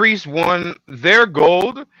and Priest won their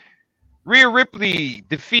gold, Rhea Ripley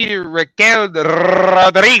defeated Raquel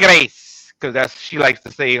Rodriguez, because she likes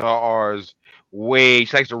to say her R's way.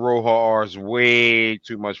 She likes to roll her R's way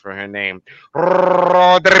too much for her name.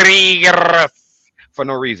 Rodriguez for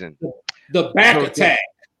no reason. The back attack.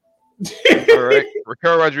 All right.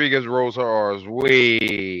 Raquel Rodriguez rolls her R's way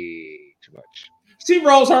too much. She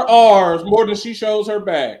rolls her R's more than she shows her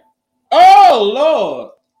back. Oh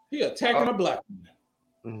Lord, he attacking a black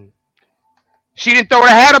woman. She didn't throw her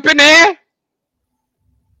hat up in there.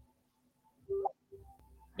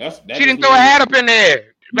 She didn't throw her hat up in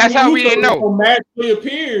there. That's how we didn't know. Magically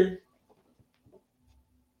appear.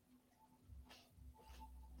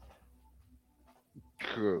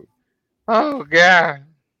 Cool. Oh God.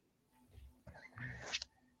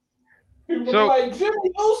 People so, like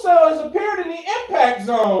Jimmy Uso has appeared in the Impact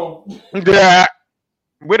Zone. Yeah,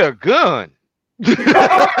 with a gun.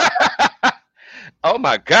 Oh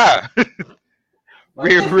my God.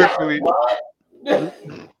 Rhea Ripley.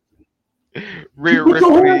 Rhea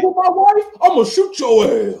Ripley. My wife? I'm gonna shoot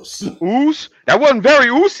your ass. Oos? That wasn't very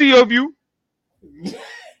oosy of you.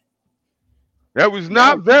 That was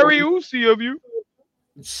not very oosy of you.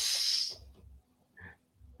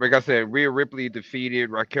 Like I said, Rhea Ripley defeated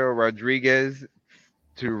Raquel Rodriguez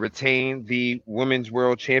to retain the Women's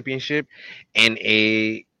World Championship in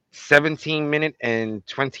a 17-minute and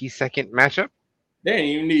 20-second matchup. They didn't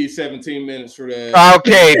even need 17 minutes for that.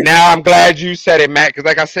 Okay, now I'm glad you said it, Matt, because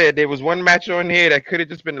like I said, there was one match on here that could have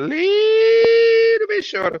just been a little bit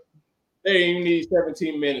shorter. They didn't even need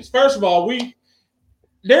 17 minutes. First of all, they're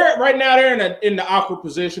in the awkward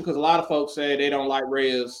position because a lot of folks say they don't like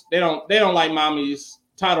Rhea's. They don't like Mommy's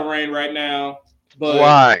title reign right now. But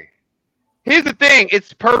why? Here's the thing,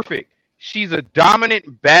 it's perfect. She's a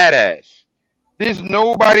dominant badass. There's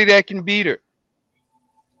nobody that can beat her.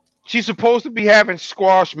 She's supposed to be having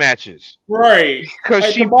squash matches. Right. Because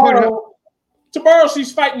like tomorrow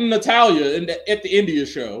she's fighting Natalia at the India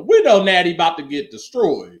show. We know Natty about to get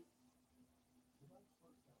destroyed.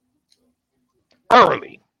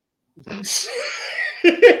 Early. She's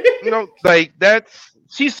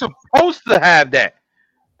supposed to have that.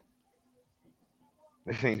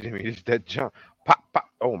 This ain't Jimmy, it's that jump. Pop, pop.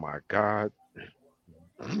 Oh my God.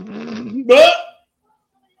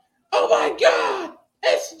 Oh my God.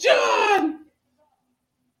 It's John.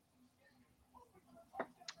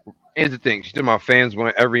 Here's the thing. She's talking about fans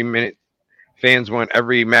want every minute. Fans want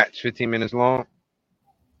every match 15 minutes long.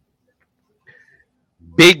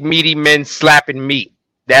 Big meaty men slapping meat.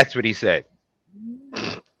 That's what he said.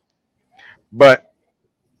 But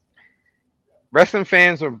wrestling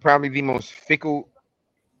fans are probably the most fickle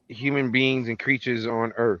human beings and creatures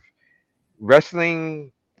on earth.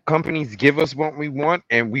 Wrestling companies give us what we want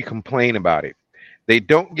and we complain about it. They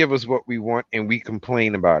don't give us what we want and we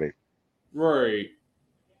complain about it. Right.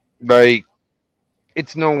 Like,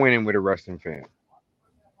 it's no winning with a wrestling fan.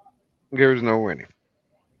 There's no winning.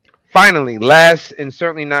 Finally, last and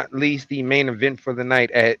certainly not least, the main event for the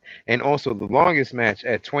night and also the longest match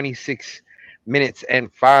at 26 minutes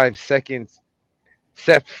and 5 seconds.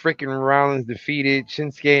 Seth freaking Rollins defeated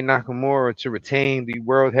Shinsuke Nakamura to retain the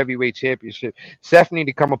World Heavyweight Championship. Seth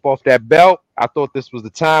needed to come up off that belt. I thought this was the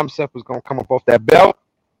time Seth was going to come up off that belt.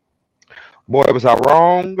 Boy, was I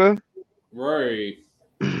wrong. Right.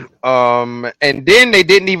 And then they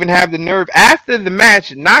didn't even have the nerve. After the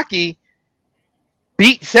match, Naki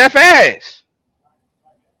beat Seth's ass.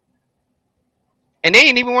 And they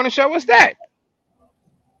didn't even want to show us that.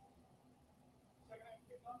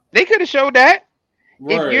 They could have showed that.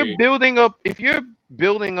 Right. If you're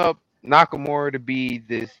building up Nakamura to be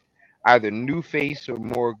this either new face or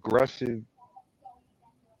more aggressive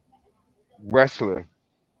wrestler,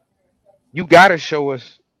 you gotta show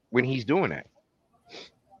us when he's doing that.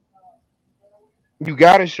 You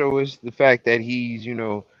gotta show us the fact that he's,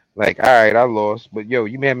 like, all right, I lost, but yo,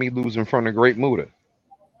 you made me lose in front of Great Muta.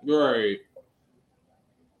 Right.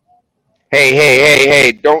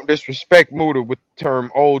 Hey, don't disrespect Muta with the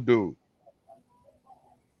term old dude.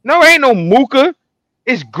 No, ain't no Muka.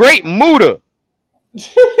 It's Great Muta.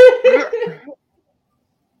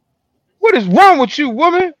 What is wrong with you,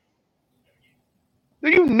 woman? Do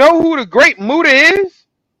you know who the Great Muta is?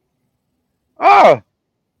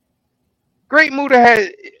 Great Muta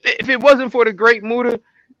had. If it wasn't for the Great Muta,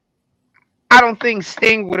 I don't think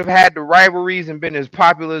Sting would have had the rivalries and been as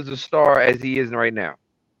popular as a star as he is right now.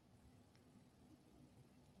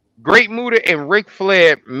 Great Muta and Ric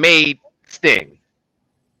Flair made Sting.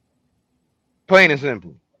 Plain and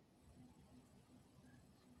simple.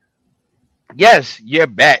 Yes, you're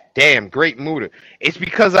back. Damn, Great Muta. It's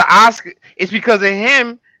because of Oscar. It's because of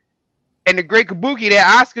him and the Great Kabuki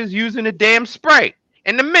that Oscar's using the damn spray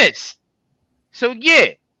and the mist. So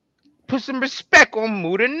yeah, put some respect on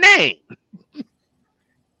Muta name.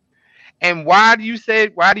 And why do you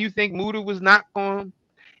think Muta was not on?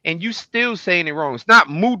 And you still saying it wrong. It's not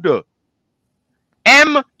Muta.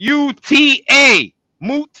 M-U-T-A.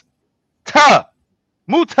 Muta.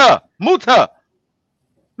 Muta. Muta.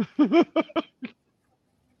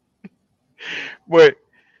 But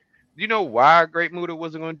you know why Great Muta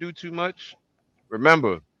wasn't going to do too much?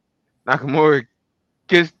 Remember, Nakamura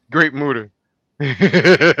kissed Great Muta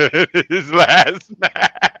his last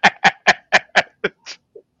match.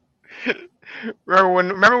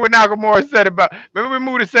 Remember what Nakamura said about? Remember what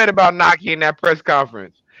Muta said about Naki in that press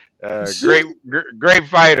conference? Great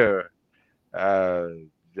fighter.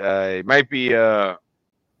 It might be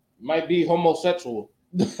homosexual.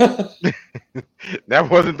 That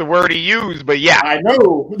wasn't the word he used, but yeah, I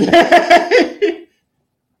know.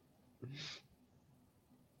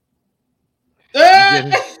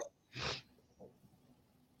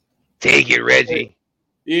 Take it, Reggie.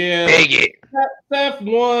 Yeah, take it. Seth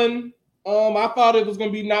won. I thought it was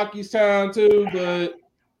gonna be Naki's time too, but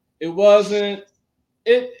it wasn't.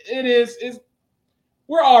 It is.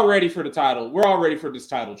 We're all ready for the title. We're all ready for this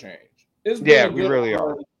title change. Yeah, we really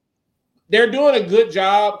are. They're doing a good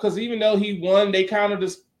job because even though he won, they kind of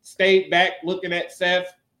just stayed back looking at Seth,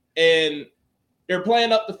 and they're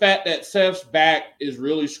playing up the fact that Seth's back is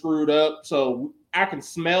really screwed up. So I can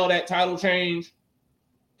smell that title change.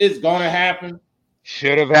 It's gonna happen.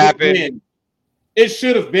 Should have happened. It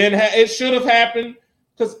should have been. It should have happened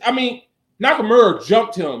because I mean Nakamura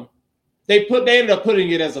jumped him. They ended up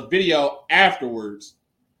putting it as a video afterwards,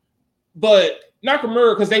 but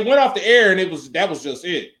Nakamura because they went off the air and that was just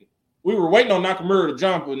it. We were waiting on Nakamura to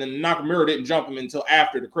jump him, and then Nakamura didn't jump him until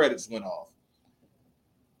after the credits went off.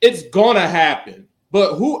 It's gonna happen,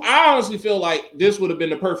 but I honestly feel like this would have been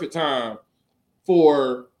the perfect time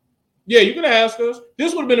for. Yeah, you can ask us.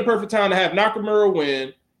 This would have been the perfect time to have Nakamura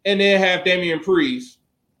win and then have Damian Priest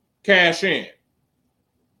cash in.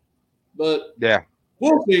 But yeah,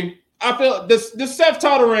 we'll see. I feel this Seth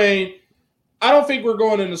title reign. I don't think we're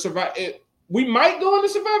going into Survivor. We might go into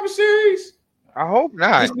Survivor Series. I hope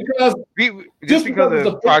not. Just because of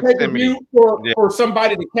the proximity for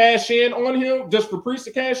somebody to cash in on him, just for Priest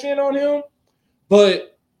to cash in on him.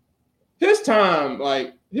 But his time,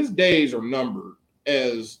 like his days, are numbered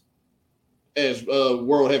as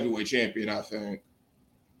world heavyweight champion. I think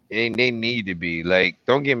they need to be. Like,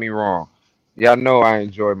 don't get me wrong. Y'all know I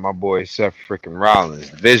enjoy my boy Seth freaking Rollins,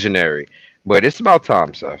 visionary. But it's about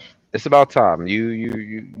time, Seth. It's about time.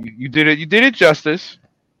 You did it. You did it justice.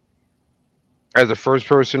 As the first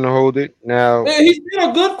person to hold it. Now he's been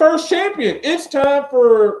a good first champion. It's time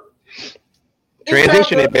for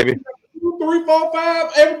transition it, baby. 2, 3, 4,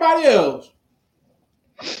 5. Everybody else.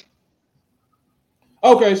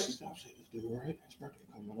 Okay, so I'll say this dude right. His birthday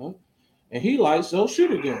coming up, and he likes so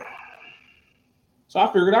shoot again. So I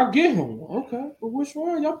figured I'd get him one. Okay, but which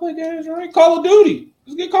one? Y'all play games, right? Call of Duty.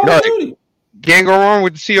 Let's get Call of Duty. Can't go wrong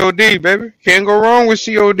with the COD, baby. Can't go wrong with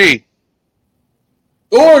COD.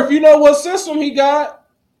 Or if you know what system he got,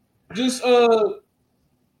 just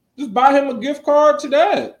buy him a gift card to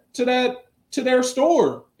their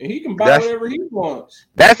store, and he can buy whatever he wants.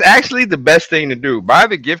 That's actually the best thing to do. Buy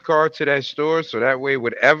the gift card to that store, so that way,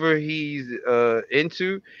 whatever he's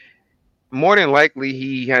into, more than likely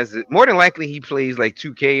he plays like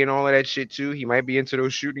 2K and all of that shit too. He might be into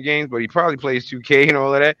those shooting games, but he probably plays 2K and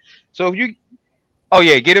all of that. So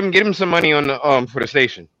if get him some money on the for the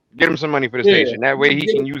station. Get him some money for the station. That way he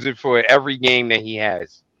can use it for every game that he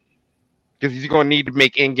has. Because he's going to need to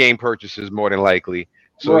make in-game purchases more than likely.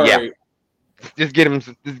 So yeah, just get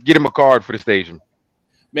him a card for the station.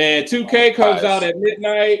 Man, 2K comes out at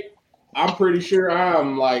midnight. I'm pretty sure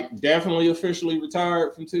I'm like definitely officially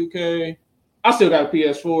retired from 2K. I still got a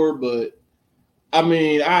PS4, but I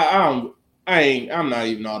mean I'm not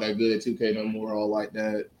even all that good at 2K no more, all like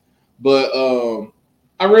that. But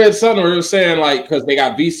I read something where it was saying like because they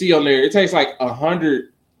got VC on there, it takes like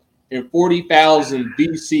 140,000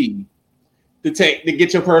 VC to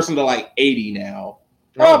get your person to like 80 now.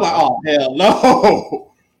 I'm like, oh hell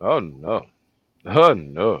no! Oh no! Oh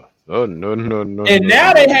no! Oh no! And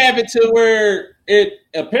now they have it to where it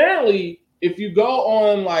apparently, if you go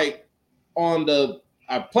on the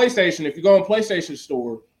PlayStation, if you go on PlayStation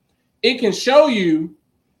Store, it can show you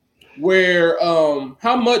where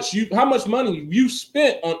how much money you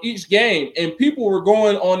spent on each game, and people were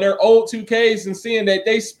going on their old 2Ks and seeing that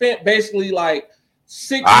they spent basically like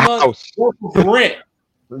 6 months worth of rent.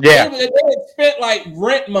 Yeah, they had spent like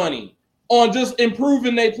rent money on just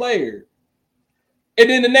improving their player, and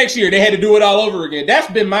then the next year they had to do it all over again. That's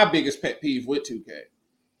been my biggest pet peeve with 2K.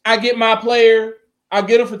 I get my player, I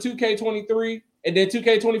get him for 2K23, and then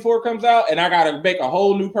 2K24 comes out, and I gotta make a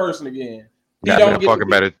whole new person again.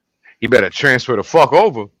 He better transfer the fuck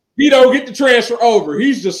over. He don't get the transfer over.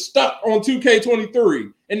 He's just stuck on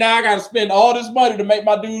 2K23, and now I gotta spend all this money to make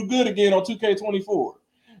my dude good again on 2K24.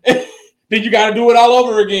 Then you gotta do it all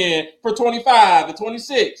over again for 25 and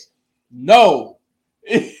 26. No,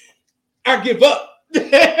 I give up.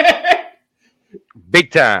 Big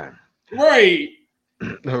time. Right.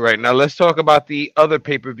 All right, now let's talk about the other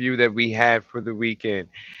pay-per-view that we had for the weekend.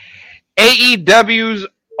 AEW's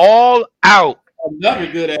All Out.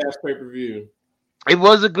 Another good ass pay-per-view. It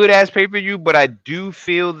was a good ass pay-per-view, but I do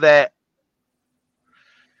feel that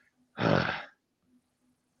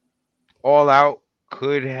All Out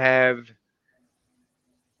could have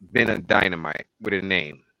been a Dynamite with a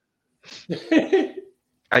name.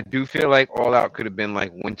 I do feel like All Out could have been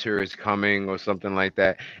like Winter is Coming or something like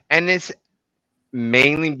that. And it's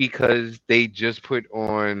mainly because they just put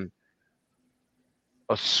on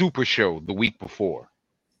a super show the week before.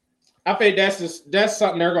 I think that's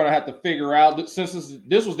something they're going to have to figure out. Since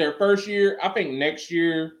this was their first year, I think next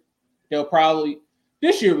year they'll probably.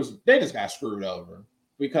 This year they just got screwed over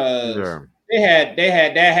because they had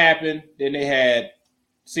that happen, then they had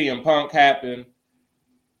CM Punk happen,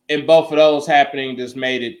 and both of those happening just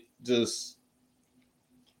made it just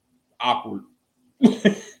awkward.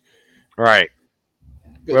 Right.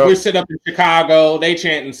 Well, we're sitting up in Chicago, they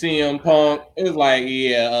chanting CM Punk. It's like,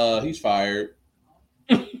 yeah, he's fired.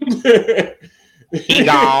 He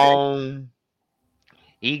gone.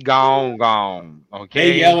 He gone.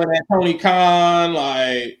 Okay. They yelling at Tony Khan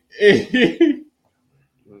like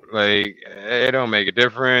like it don't make a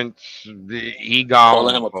difference. He gone.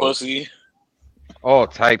 Calling him a pussy. All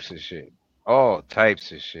types of shit.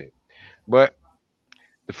 But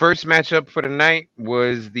the first matchup for the night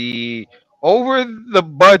was the over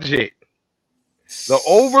budget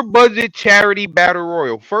charity battle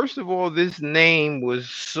royal. First of all, this name was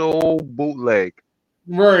so bootleg.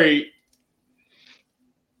 Right.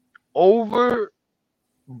 Over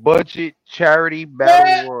budget charity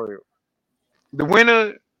battle royal. The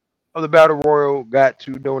winner of the battle royal got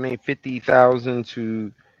to donate $50,000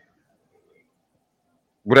 to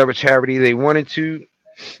whatever charity they wanted to.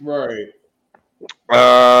 Right.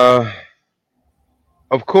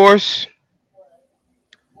 Of course,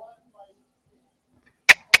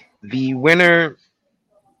 the winner,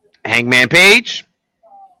 Hangman Page.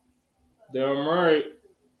 Damn right.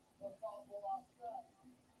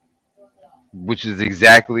 Which is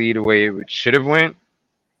exactly the way it should have went.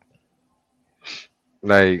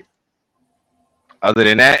 Like, other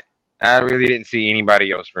than that, I really didn't see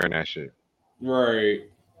anybody else wearing that shit. Right.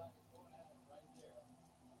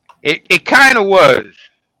 It kind of was.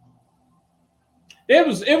 It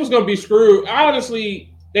was going to be screwed.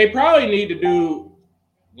 Honestly, they probably need to do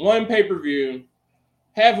one pay-per-view,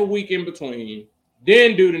 have a week in between,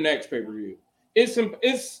 then do the next pay-per-view.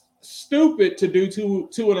 It's stupid to do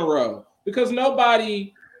two in a row because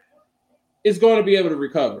nobody is going to be able to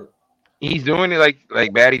recover. He's doing it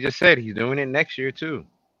like Batty just said. He's doing it next year too.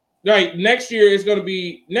 Right. Next year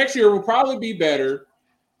will probably be better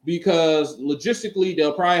because logistically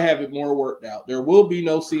they'll probably have it more worked out. There will be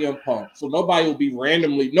no CM Punk, so nobody will be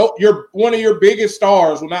randomly. One of your biggest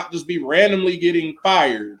stars will not just be randomly getting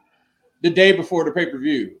fired the day before the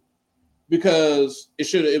pay-per-view because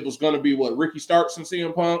it was going to be Ricky Starks and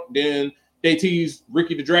CM Punk. Then they teased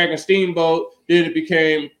Ricky the Dragon Steamboat. Then it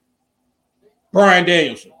became Bryan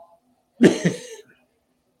Danielson.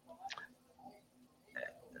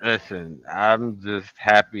 Listen, I'm just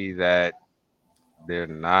happy that they're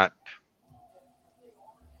not.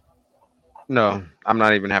 No, I'm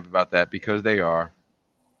not even happy about that because they are.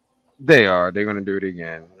 They're going to do it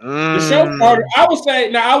again. The show started.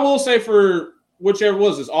 I will say for whichever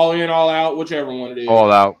was this, All In, All Out, whichever one it is.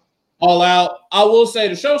 All Out. I will say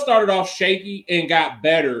the show started off shaky and got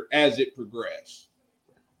better as it progressed.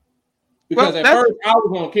 Because at first I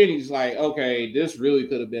was on Kenny's like, okay, this really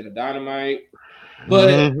could have been a Dynamite.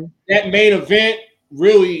 But that main event,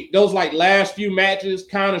 really, those last few matches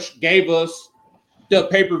kind of gave us the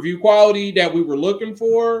pay-per-view quality that we were looking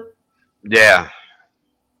for. Yeah.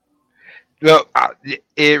 Well,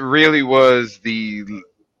 it really was it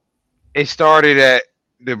started at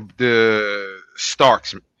the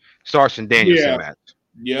Starks and Danielson match.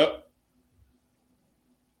 Yep.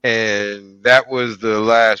 And that was the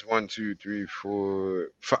last 1, 2, 3, 4,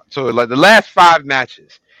 5. So like the last 5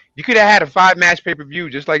 matches. You could have had a 5 match pay-per-view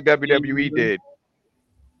just like WWE Mhm. did,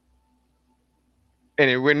 and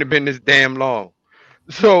it wouldn't have been this damn long.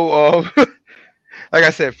 So like I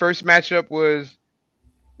said, first matchup was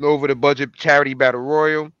over the budget charity battle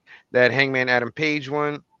royal that Hangman Adam Page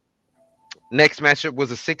won. Next matchup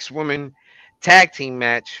was a 6-woman tag team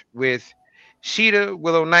match with Sheeta,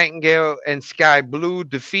 Willow Nightingale, and Sky Blue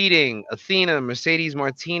defeating Athena, Mercedes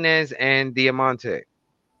Martinez, and Diamante.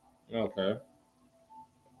 Okay.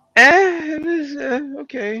 It was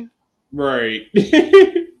okay. Right.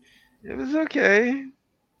 It was okay.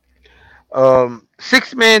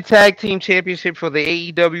 6-man tag team championship for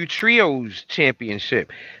the AEW Trios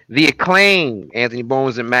Championship. The Acclaim, Anthony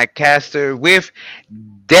Bones and Matt Caster with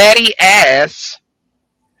Daddy Ass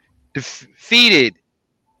defeated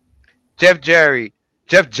Jeff Jarrett,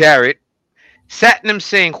 Satnam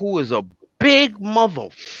Singh, who is a big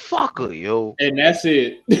motherfucker, yo, And that's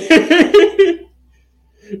it.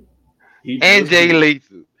 and Jay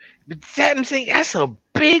Lethal. But Satnam Singh, that's a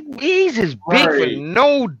big. He's just big for Right.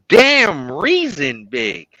 no damn reason.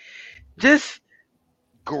 Big, just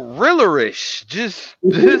gorilla-ish, just.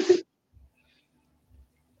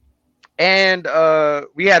 And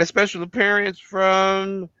we had a special appearance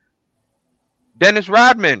from Dennis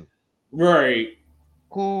Rodman, Right.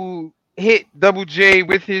 who hit Double J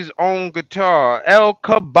with his own guitar, El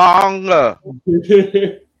Kabonga.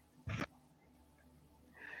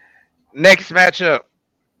 Next matchup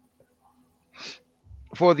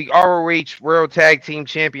for the ROH World Tag Team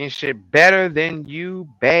Championship, Better Than You,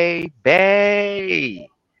 baby,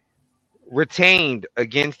 retained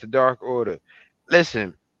against the Dark Order.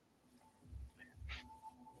 Listen,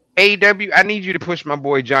 AEW, I need you to push my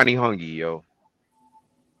boy Johnny Hungy, yo.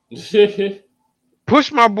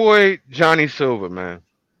 Push my boy Johnny Silver, man.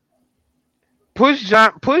 Push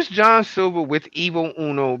John Silver with Evil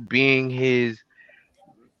Uno being his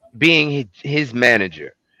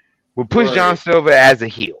manager. We'll push Right. John Silver as a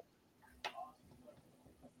heel.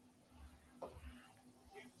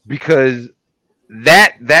 Because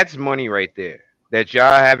that's money right there that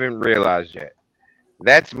y'all haven't realized yet.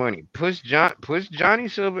 That's money. Push Johnny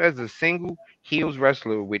Silver as a single heels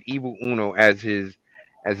wrestler with Evil Uno as his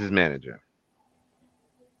manager.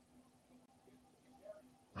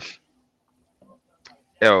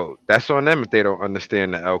 Yo, that's on them if they don't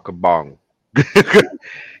understand the El Kabong.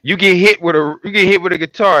 You get hit with a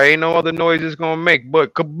guitar, ain't no other noise it's gonna make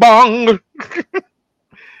but kabong.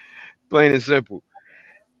 Plain and simple.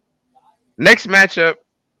 Next matchup.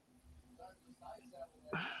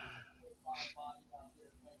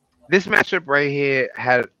 This matchup right here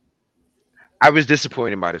I was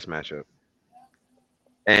disappointed by this matchup.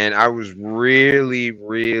 And I was really,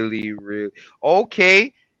 really, really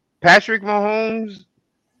okay. Patrick Mahomes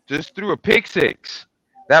just threw a pick six.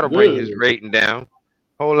 That'll bring his Good. rating down.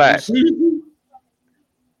 Whole lot.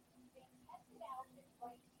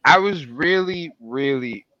 I was really,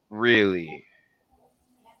 really, really.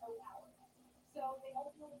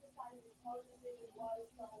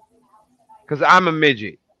 Because I'm a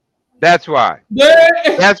midget. That's why.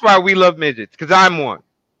 That's why we love midgets. Because I'm one.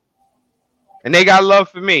 And they got love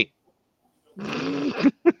for me.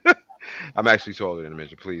 I'm actually taller than a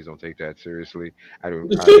midget. Please don't take that seriously.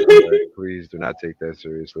 Please do not take that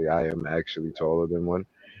seriously. I am actually taller than one.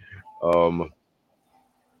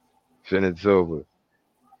 Finn and Silver.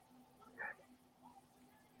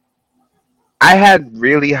 I had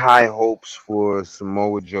really high hopes for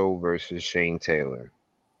Samoa Joe versus Shane Taylor.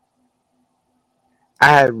 I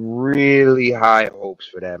had really high hopes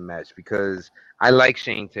for that match because I like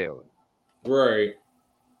Shane Taylor. Right.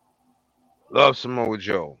 Love Samoa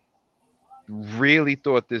Joe. Really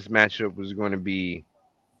thought this matchup was going to be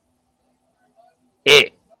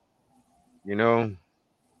it. You know?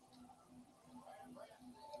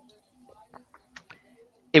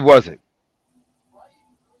 It wasn't.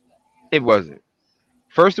 It wasn't.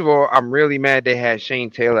 First of all, I'm really mad they had Shane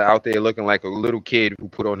Taylor out there looking like a little kid who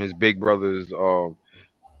put on his big brother's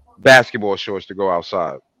basketball shorts to go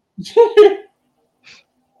outside.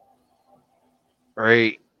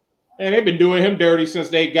 Right? And they've been doing him dirty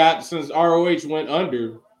since ROH went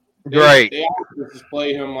under. Right. They always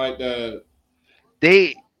display him like that.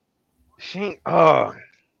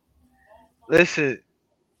 Listen,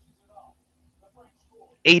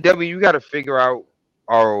 AW, you got to figure out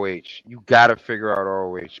ROH. You got to figure out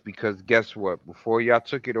ROH because guess what? Before y'all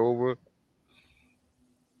took it over,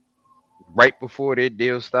 right before their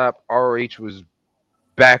deal stopped, ROH was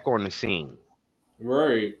back on the scene.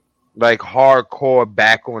 Right. Like hardcore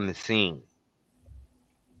back on the scene.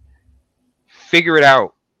 figure it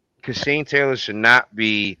out, because Shane Taylor should not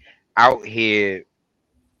be out here.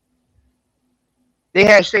 They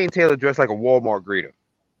had Shane Taylor dressed like a Walmart greeter.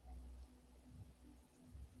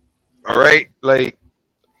 All right, like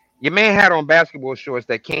your man had on basketball shorts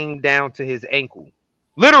that came down to his ankle,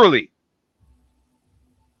 literally.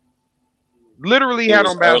 Literally It had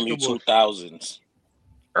was on early basketball. 2000s.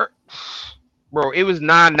 Bro, it was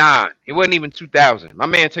 99. It wasn't even 2000. My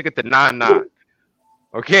man took it to 99.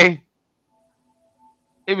 Okay?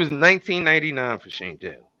 It was 1999 for Shane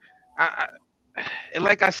Taylor. And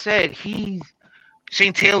like I said, Shane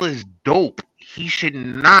Taylor's dope. He should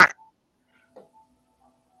not.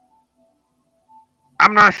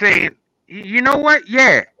 I'm not saying, you know what?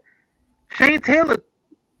 Yeah. Shane Taylor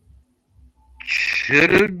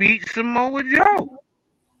should have beat Samoa Joe.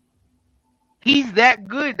 He's that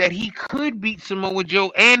good that he could beat Samoa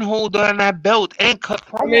Joe and hold on that belt and cut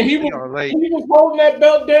promos. I mean, he was holding that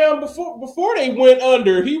belt down before they went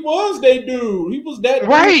under. He was their dude. He was that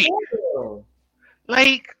right. Dude.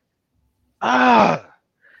 Like,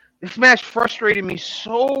 this match frustrated me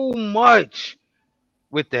so much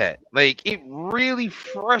with that. Like, it really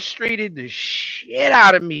frustrated the shit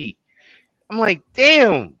out of me. I'm like,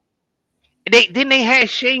 damn. They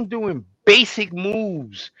had Shane doing basic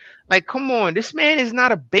moves. Like, come on, this man is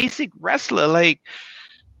not a basic wrestler. Like,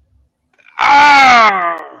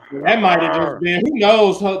 that might have just been, who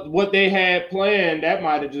knows what they had planned. That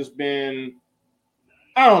might have just been,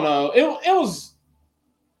 I don't know. It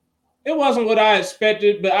wasn't what I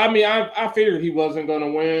expected, but I mean, I figured he wasn't going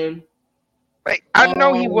to win. Like, I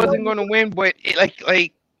know he wasn't going to win, but I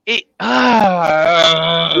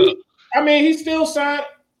mean, he still signed.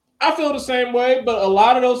 I feel the same way, but a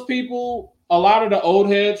lot of those people, a lot of the old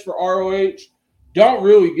heads for ROH don't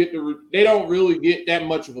really get that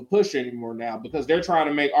much of a push anymore now, because they're trying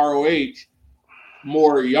to make ROH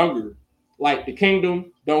more younger. Like the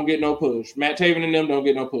Kingdom don't get no push. Matt Taven and them don't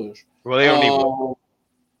get no push. Well, they don't need one.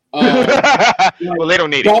 Well, they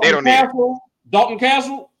don't need it. They don't need it. Dalton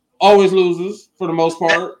Castle always loses for the most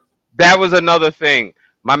part. That was another thing.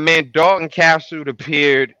 My man Dalton Castle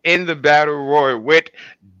appeared in the Battle Royal with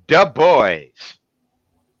the boys.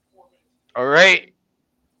 All right.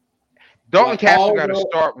 Dalton Castle got to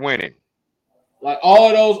start winning. Like all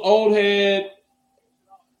of those old head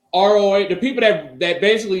ROH, the people that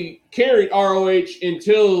basically carried ROH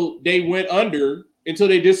until they went under, until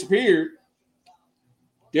they disappeared,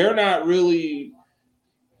 they're not really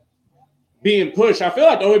being pushed. I feel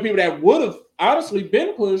like the only people that would have honestly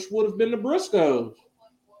been pushed would have been the Briscoes.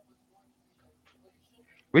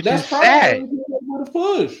 Which is sad. Would have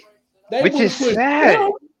pushed. Which is sad.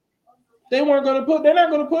 They weren't going to put. They're not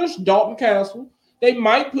going to push Dalton Castle. They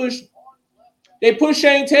might push. They push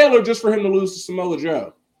Shane Taylor just for him to lose to Samoa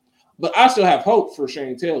Joe. But I still have hope for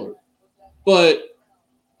Shane Taylor. But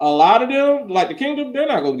a lot of them, like the Kingdom, they're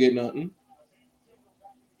not going to get nothing.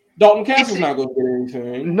 Dalton Castle's not going to get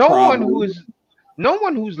anything. No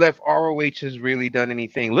one who's left ROH has really done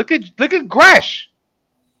anything. Look at Gresh.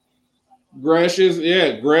 Gresh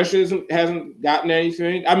hasn't gotten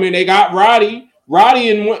anything. I mean, they got Roddy.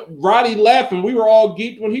 Roddy left, and we were all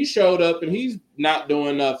geeked when he showed up, and he's not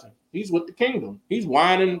doing nothing. He's with the Kingdom. He's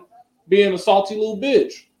whining, being a salty little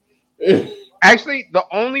bitch. Actually, the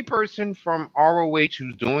only person from ROH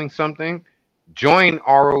who's doing something joined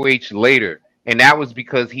ROH later, and that was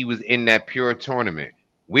because he was in that Pure tournament.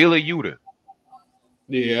 Wheeler Yuta.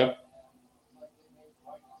 Yeah.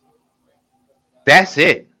 That's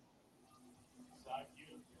it.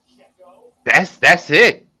 That's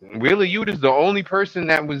it. Wheeler Yuta's the only person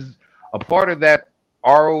that was a part of that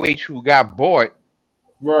ROH who got bought.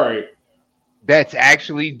 Right. That's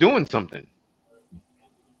actually doing something.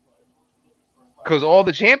 Because all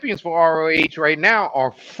the champions for ROH right now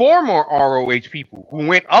are former ROH people who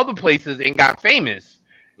went other places and got famous.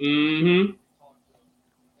 Mm-hmm.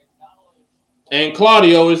 And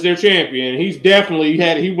Claudio is their champion. He's definitely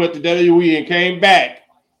he went to WWE and came back.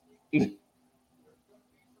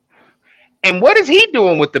 And what is he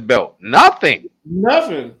doing with the belt? Nothing.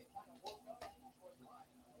 Nothing.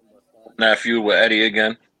 That feud with Eddie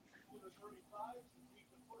again.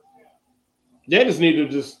 They just need to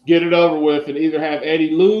just get it over with and either have Eddie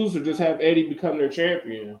lose or just have Eddie become their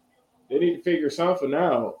champion. They need to figure something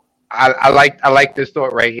out. I like this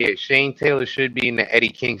thought right here. Shane Taylor should be in the Eddie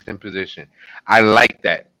Kingston position. I like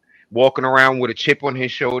that. Walking around with a chip on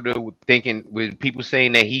his shoulder, with people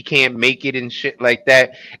saying that he can't make it and shit like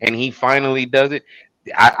that, and he finally does it.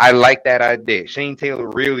 I like that idea. Shane Taylor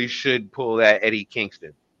really should pull that Eddie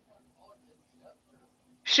Kingston.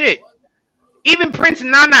 Shit. Even Prince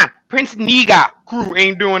Niga crew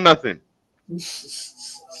ain't doing nothing.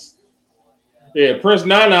 Yeah, Prince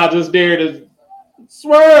Nana just dared to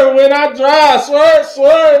swerve when I drive,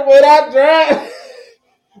 swerve when I drive. Now I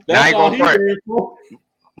That's ain't all gonna he front. there for.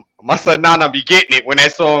 My son Nana be getting it when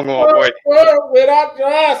that song on, boy. Swerve when I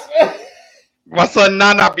drive. My son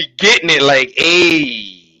Nana be getting it like,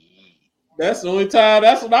 hey. That's the only time.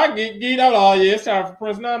 That's when I get out. Oh yeah, it's time for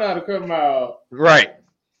Prince Nana to come out. Right.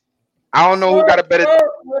 I don't know who got a better.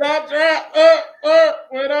 When I drop.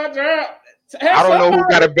 I Have don't know who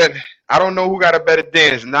got somebody. a better. I don't know who got a better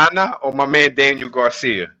dance, Nana or my man Daniel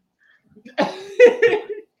Garcia.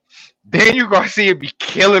 Daniel Garcia be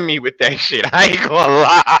killing me with that shit. I ain't gonna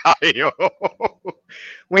lie, yo.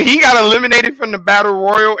 When he got eliminated from the battle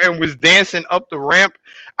royal and was dancing up the ramp,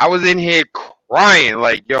 I was in here crying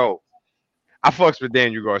like, yo, I fucks with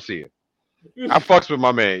Daniel Garcia. I fucks with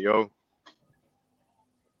my man, yo.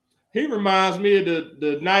 He reminds me of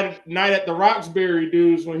the night at the Roxbury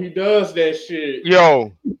dudes when he does that shit.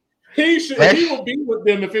 Yo, He would be with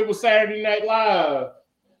them if it was Saturday Night Live.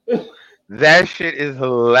 that shit is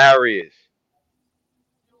hilarious.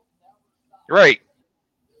 Right.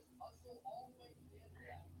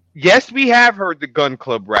 Yes, we have heard the Gun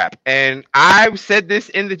Club rap, and I've said this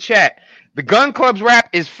in the chat. The Gun Club's rap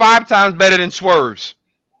is 5 times better than Swerve's.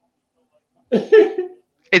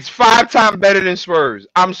 It's 5 times better than Swerve's.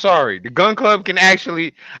 I'm sorry. The Gun Club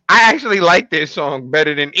I actually like their song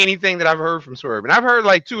better than anything that I've heard from Swerve. And I've heard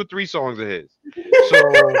like 2 or 3 songs of his.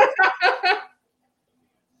 So,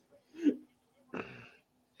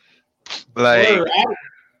 like,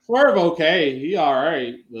 Swerve okay. He all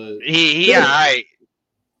right. But he all right.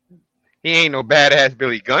 He ain't no badass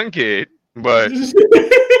Billy Gunn kid, but you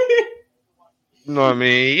know what I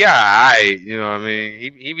mean? He all right. You know what I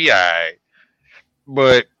mean? He be all right.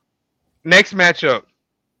 But next matchup,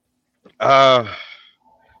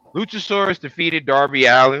 Luchasaurus defeated Darby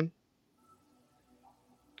Allin.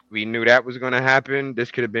 We knew that was going to happen.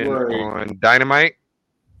 This could have been on Dynamite.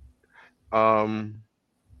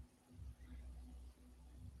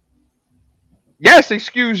 Yes,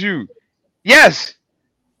 excuse you. Yes.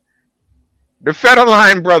 The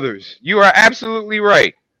Federline brothers. You are absolutely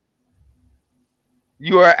right.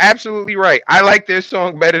 You are absolutely right. I like their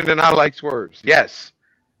song better than I like Swerve's. Yes.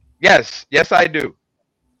 Yes. Yes, I do.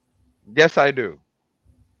 Yes, I do.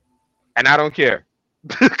 And I don't care.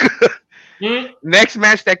 Next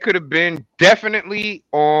match that could have been definitely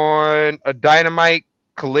on a Dynamite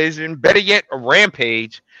Collision. Better yet, a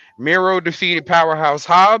Rampage. Miro defeated Powerhouse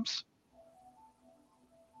Hobbs.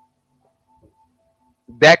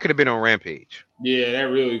 That could have been on Rampage. Yeah, that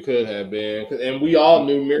really could have been. And we all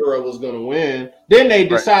knew Miro was going to win. Then they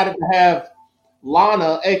decided to have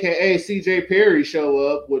Lana, a.k.a. CJ Perry, show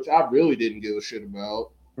up, which I really didn't give a shit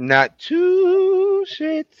about. Not 2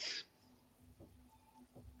 shits.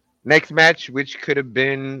 Next match, which could have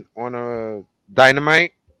been on a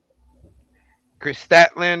Dynamite. Chris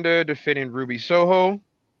Statlander defending Ruby Soho.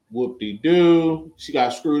 Whoop-de-doo. She got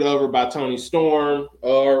screwed over by Toni Storm.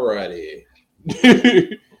 Alrighty.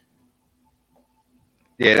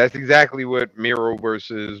 Yeah, that's exactly what Miro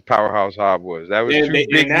versus Powerhouse Hobb was. That was 2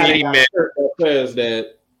 big meaty men. Says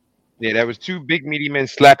that. Yeah, that was 2 big meaty men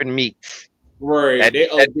slapping meats. Right. They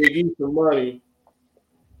owe Big E some money.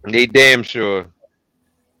 They damn sure.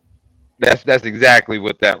 That's exactly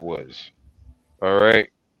what that was. All right.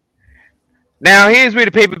 Now here's where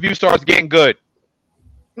the pay-per-view starts getting good.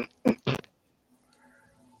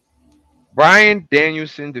 Bryan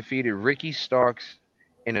Danielson defeated Ricky Starks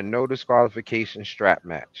in a no disqualification strap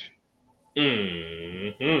match.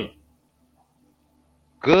 Mm-hmm.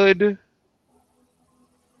 Good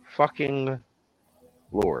fucking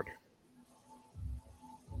Lord.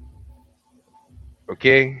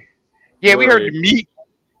 Okay. Yeah, we heard the meat.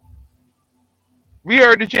 We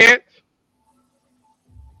heard the chants.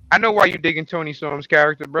 I know why you're digging Toni Storm's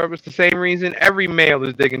character, bro. It's the same reason every male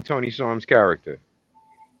is digging Toni Storm's character.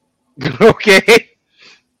 Okay?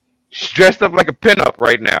 She's dressed up like a pinup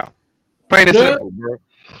right now. Plain and simple, bro.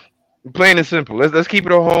 Plain and simple. Let's keep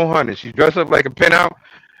it a whole 100. She's dressed up like a pinup.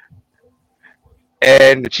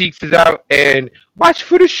 And the cheeks is out. And watch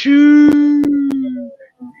for the shoe.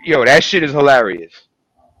 Yo, that shit is hilarious.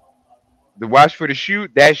 The watch for the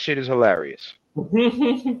shoot, that shit is hilarious.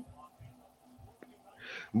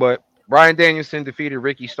 But Bryan Danielson defeated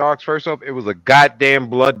Ricky Starks. First off, it was a goddamn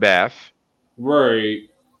bloodbath. Right.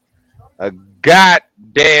 A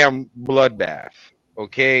goddamn bloodbath.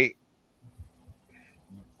 Okay.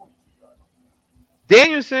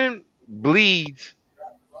 Danielson bleeds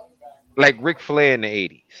like Ric Flair in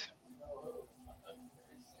the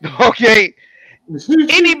 80s. Okay.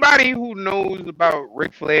 Anybody who knows about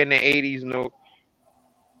Ric Flair in the 80s know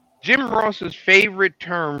Jim Ross's favorite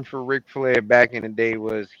term for Ric Flair back in the day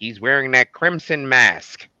was he's wearing that crimson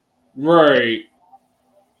mask. Right.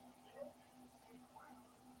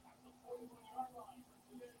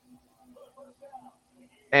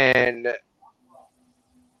 And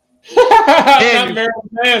Not Marilyn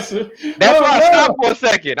Manson. that's why I stopped for a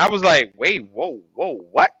second. I was like, wait, whoa,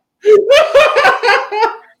 what?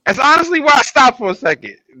 That's honestly why I stopped for a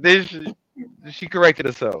second. Then she corrected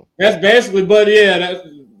herself. That's basically, but yeah,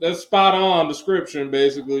 that's spot on description,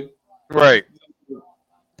 basically. Right.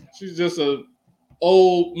 She's just a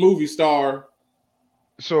old movie star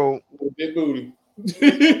So with a big booty.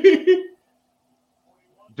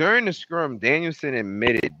 during the scrum, Danielson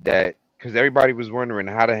admitted that because everybody was wondering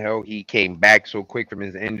how the hell he came back so quick from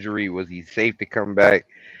his injury. Was he safe to come back?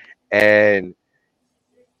 And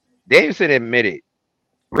Danielson admitted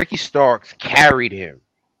Ricky Starks carried him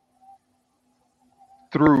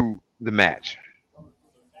through the match.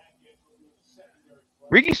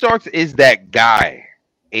 Ricky Starks is that guy,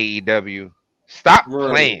 AEW. Stop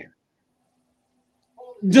playing.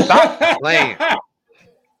 Stop playing.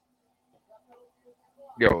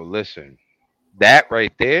 Yo, listen. That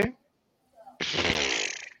right there.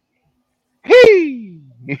 Hey.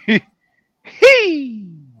 Hey.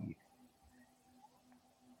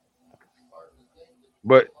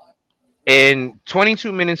 But in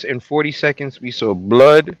 22 minutes and 40 seconds, we saw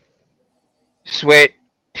blood, sweat,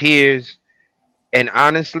 tears, and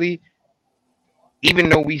honestly, even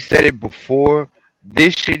though we said it before,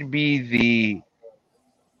 this should be the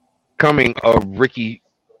coming of Ricky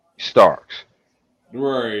Starks.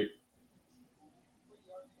 Right.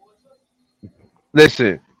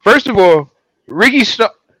 Listen, first of all, Ricky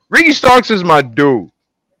Starks is my dude.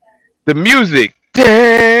 The music.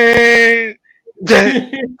 Dun, dun,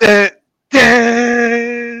 dun,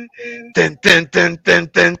 dun, dun, dun, dun, dun,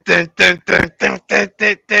 dun, dun, dun, dun, dun,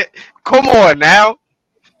 dun, dun. Come on now.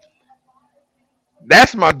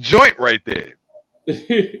 That's my joint right there.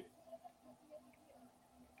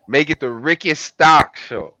 Make it the Ricky Starks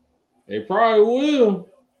show. They probably will.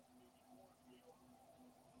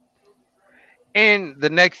 And the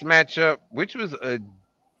next matchup, which was a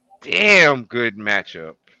damn good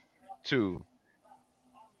matchup, too.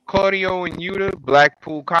 Claudio and Yuta,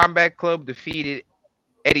 Blackpool Combat Club defeated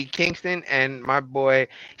Eddie Kingston and my boy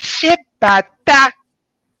Shibata.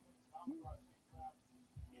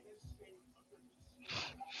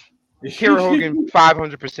 Kira Hogan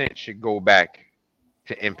 500% should go back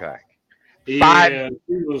to Impact.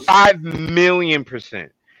 5 million%.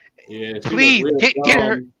 Yeah, please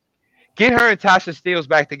get her and Tasha Steelz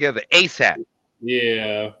back together ASAP.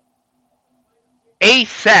 Yeah.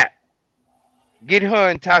 ASAP. Get her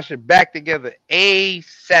and Tasha back together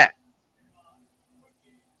ASAP.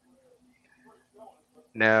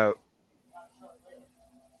 Now,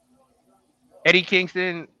 Eddie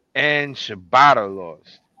Kingston and Shibata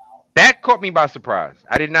lost. That caught me by surprise.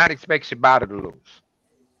 I did not expect Shibata to lose.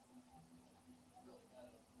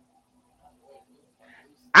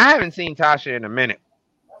 I haven't seen Tasha in a minute.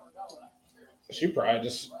 She probably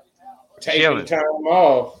just taking time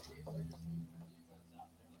off.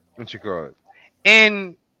 What you call it?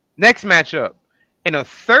 And next matchup, in a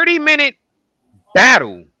 30-minute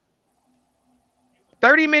battle,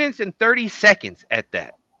 30 minutes and 30 seconds at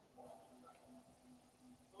that.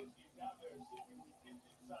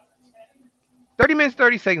 30 minutes,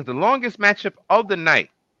 30 seconds, the longest matchup of the night.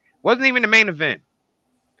 Wasn't even the main event.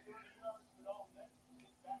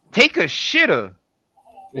 Take a shitter.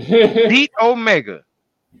 Beat Omega.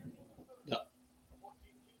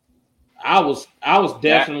 I was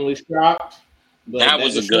definitely shocked. But that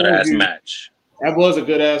was a good ass match. That was a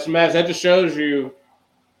good ass match. That just shows you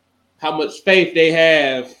how much faith they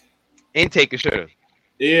have in Take a Shitter.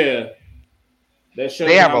 Yeah. That shows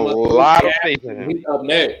they have a lot of faith in him. He's up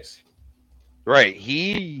next. Right.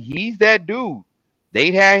 He's that dude.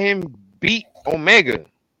 They had him beat Omega.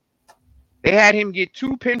 They had him get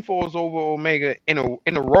 2 pinfalls over Omega in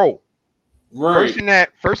a row. Right.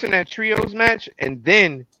 First in that trios match, and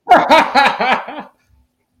then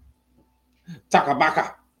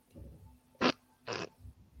Takabaka.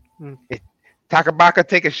 Takabaka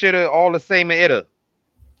take a shitter all the same itter.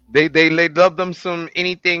 They love them some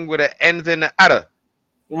anything with an ends in the utter.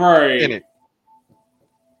 Right. In it.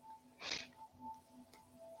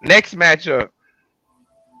 Next matchup.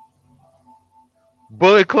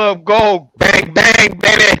 Bullet Club Gold. Bang bang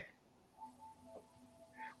baby.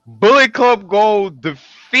 Bullet Club Gold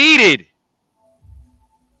defeated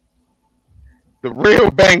the real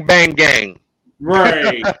Bang Bang Gang.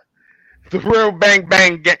 Right. The real Bang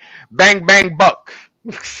Bang Gang. Bang Bang Buck.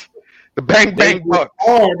 The Bang Bang Buck.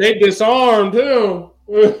 Oh, they disarmed him.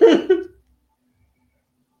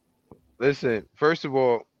 Listen, first of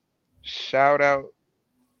all, shout out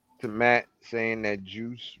to Matt saying that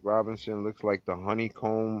Juice Robinson looks like the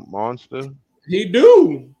honeycomb monster. He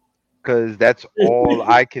do. Because that's all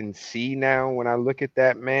I can see now when I look at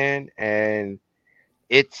that man, and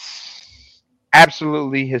it's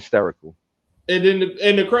absolutely hysterical. And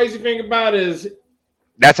the crazy thing about it is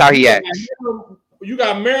That's how he you got, acts. you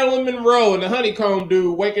got Marilyn Monroe and the honeycomb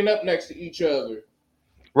dude waking up next to each other.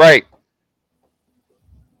 Right.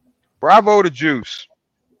 Bravo to Juice.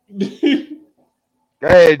 Go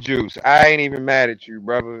ahead, Juice. I ain't even mad at you,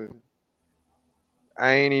 brother.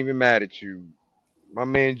 I ain't even mad at you. My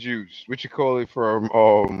man Juice. What you call it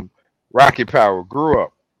from Rocket Power. Grew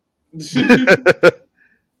up.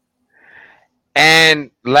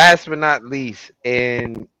 And last but not least,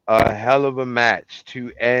 in a hell of a match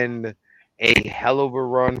to end a hell of a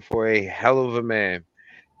run for a hell of a man,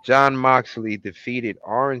 John Moxley defeated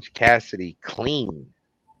Orange Cassidy clean.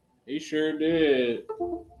 He sure did.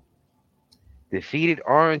 Defeated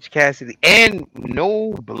Orange Cassidy and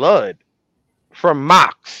no blood from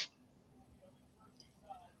Mox.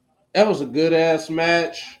 That was a good ass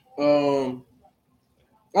match. I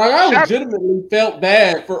legitimately felt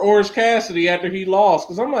bad for Orange Cassidy after he lost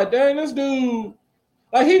because I'm like, dang, this dude,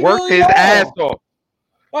 like he worked really his lost. ass off.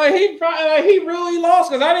 Like he really lost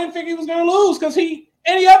because I didn't think he was gonna lose because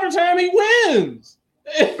any other time he wins.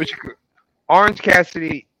 Orange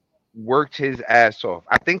Cassidy worked his ass off.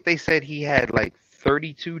 I think they said he had like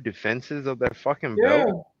 32 defenses of that fucking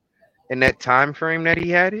belt in that time frame that he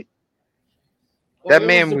had it. That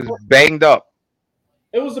man was banged up.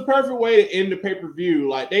 It was the perfect way to end the pay-per-view.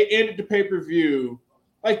 Like they ended the pay-per-view.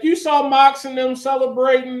 Like you saw Mox and them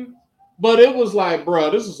celebrating, but it was like,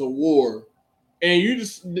 bro, this is a war. And you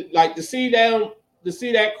just like to see that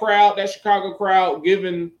crowd, that Chicago crowd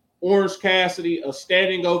giving Orange Cassidy a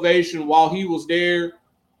standing ovation while he was there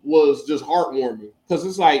was just heartwarming. Because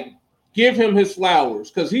it's like, give him his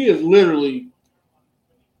flowers. Because he has literally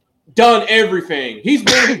done everything. He's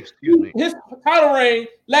been his title reign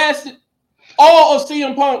lasted all of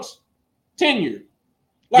CM Punk's tenure.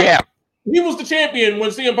 Like, yeah. He was the champion when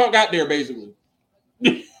CM Punk got there, basically.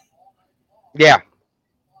 Yeah.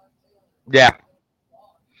 Yeah.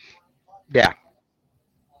 Yeah.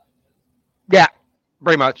 Yeah.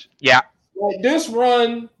 Pretty much. Yeah. Like this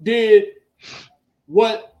run did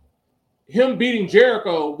what him beating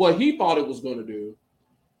Jericho, what he thought it was going to do.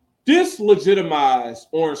 This legitimized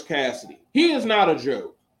Orange Cassidy. He is not a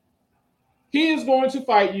joke. He is going to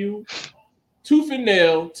fight you tooth and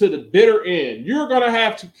nail to the bitter end. You're going to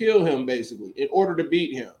have to kill him, basically, in order to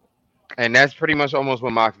beat him. And that's pretty much almost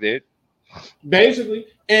what Mox did. Basically.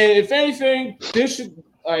 And if anything, this should,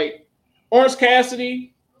 like, Orange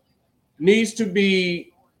Cassidy needs to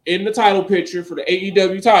be in the title picture for the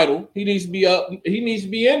AEW title. He needs to be up. He needs to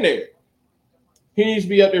be in there. He needs to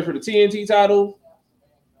be up there for the TNT title.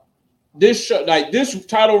 This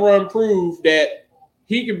title run proved that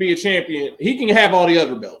he can be a champion. He can have all the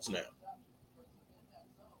other belts now.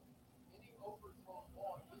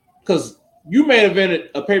 Because you main evented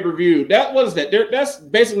a pay-per-view. That's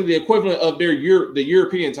basically the equivalent of the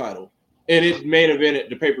European title. And it main evented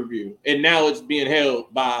the pay-per-view. And now it's being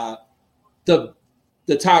held by the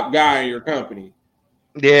top guy in your company.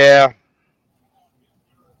 Yeah.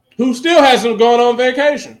 Who still hasn't gone on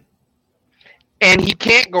vacation. And he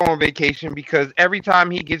can't go on vacation because every time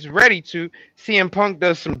he gets ready to, CM Punk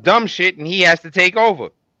does some dumb shit and he has to take over.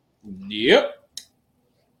 Yep.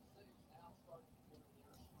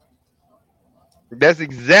 That's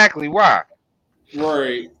exactly why.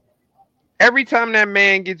 Right. Every time that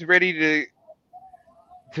man gets ready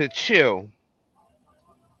to chill,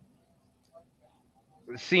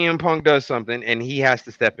 CM Punk does something and he has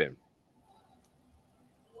to step in.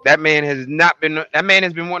 That man has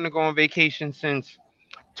been wanting to go on vacation since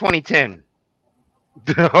 2010.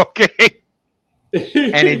 Okay.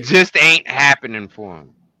 And it just ain't happening for him.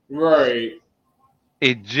 Right.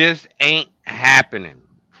 It just ain't happening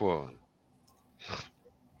for him.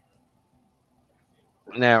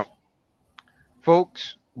 Now,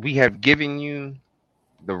 folks, we have given you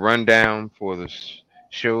the rundown for the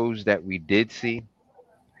shows that we did see.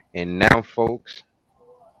 And now, folks,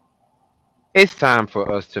 it's time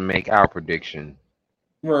for us to make our prediction.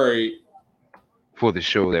 Right. For the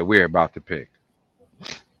show that we're about to pick.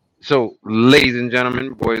 So, ladies and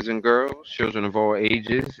gentlemen, boys and girls, children of all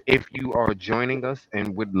ages, if you are joining us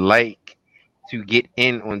and would like to get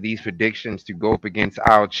in on these predictions to go up against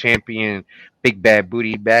our champion, Big Bad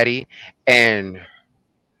Booty Batty, and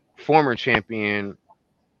former champion,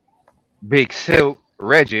 Big Silk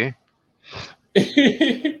Reggie,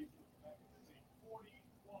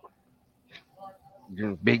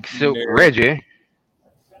 Big Silk Nerd. Reggie.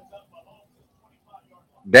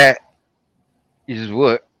 That is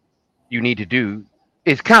what you need to do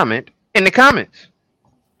is comment in the comments.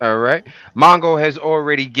 All right. Mongo has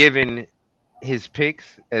already given his picks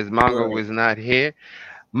as Mongo Right. was not here.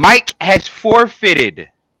 Mike has forfeited.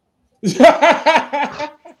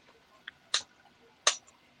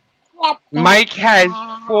 Mike has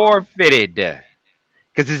forfeited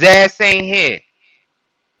because his ass ain't here.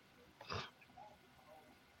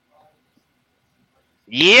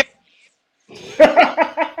 Yep.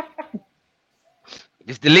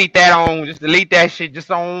 Just delete that on. Just delete that shit.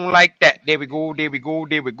 Just on like that. There we go. There we go.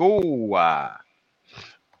 There we go.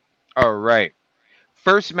 All right.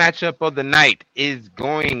 First matchup of the night is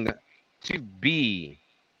going to be.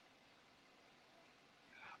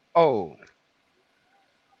 Oh.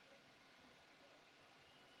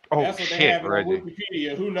 Oh That's what they shit, have it on Reggie.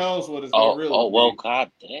 Wikipedia. Who knows what it's gonna really well, be?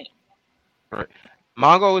 god damn. Right.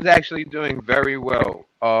 Mongo is actually doing very well.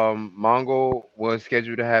 Mongo was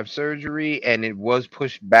scheduled to have surgery and it was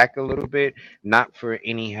pushed back a little bit, not for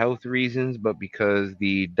any health reasons, but because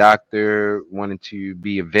the doctor wanted to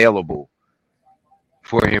be available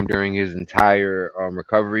for him during his entire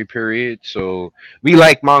recovery period. So we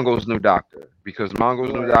like Mongo's new doctor because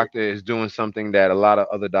Mongo's new Right. doctor is doing something that a lot of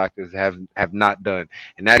other doctors have not done,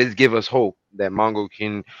 and that is give us hope that Mongo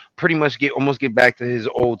can pretty much get back to his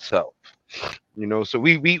old self. You know, so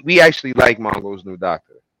we actually like Mongo's new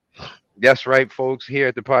doctor. That's right, folks. Here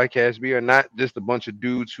at the podcast, we are not just a bunch of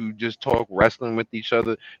dudes who just talk wrestling with each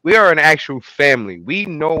other. We are an actual family. We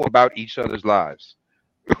know about each other's lives.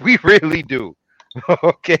 We really do.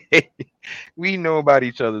 Okay. We know about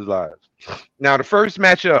each other's lives. Now, the first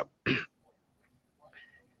matchup,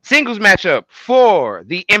 singles matchup for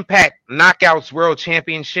the Impact Knockouts World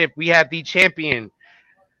Championship. We have the champion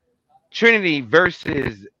Trinity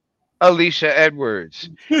versus Alicia Edwards.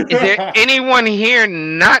 Is there anyone here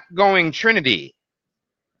not going Trinity?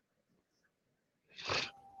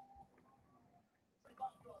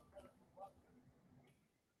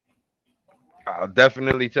 I'll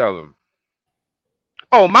definitely tell them.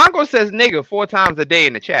 Oh, Mongo says nigga 4 times a day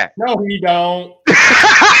in the chat. No, he don't.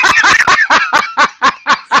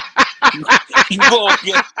 You gonna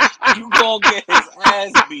get his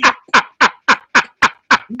ass beat.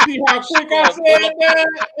 You see how quick I said that?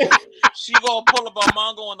 She gonna pull up a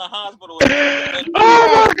Mongo in the hospital.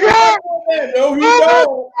 Oh my god! No, he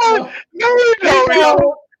Oh don't. no, he don't.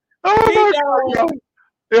 Yo. Oh my god,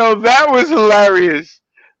 yo, that was hilarious.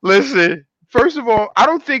 Listen, first of all, I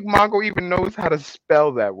don't think Mongo even knows how to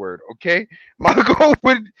spell that word. Okay, Mongo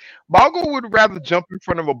would rather jump in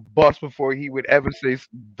front of a bus before he would ever say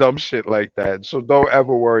some dumb shit like that. So don't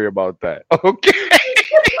ever worry about that. Okay.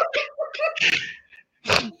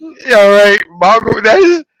 Yeah, all right.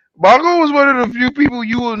 Mongo was one of the few people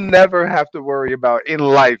you will never have to worry about in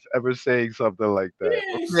life ever saying something like He that.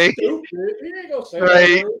 ain't Okay. stupid. He ain't gonna say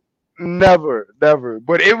Right. that word. Never, never.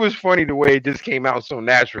 But it was funny the way it just came out so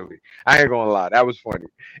naturally. I ain't gonna lie, that was funny.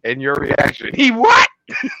 And your reaction, he what?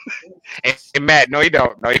 And Matt, no, you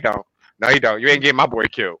don't. No, you don't. No, you don't. You ain't getting my boy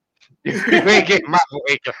killed. You ain't getting my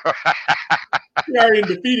boy killed. He already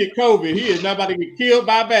defeated COVID. He is not about to get killed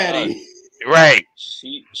by baddie. Right.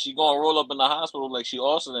 She gonna roll up in the hospital like she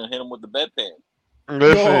Austin and hit him with the bedpan.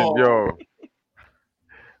 Listen, No. yo.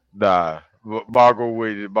 Nah. Margot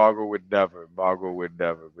would never. Margot would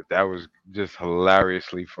never. But that was just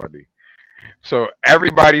hilariously funny. So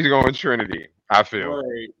everybody's going Trinity, I feel.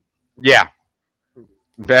 Right. Yeah.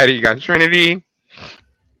 Batty got Trinity.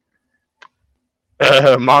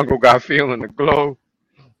 Mongo got feeling the glow.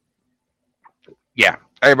 Yeah.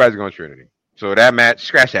 Everybody's going Trinity. So that match,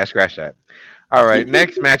 scratch that, scratch that. All right.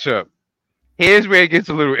 Next matchup. Here's where it gets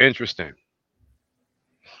a little interesting.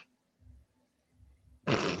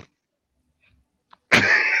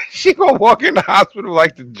 She gonna walk in the hospital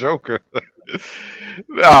like the Joker.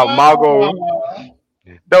 Mongo,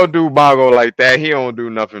 don't do Mongo like that. He don't do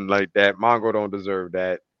nothing like that. Mongo don't deserve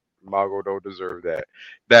that. Mongo don't deserve that.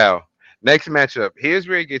 Now, next matchup. Here's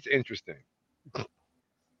where it gets interesting.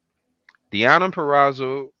 Deanna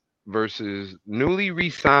Perrazzo versus newly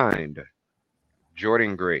re-signed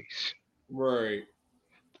Jordan Grace. Right.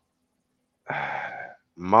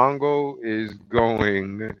 Mongo is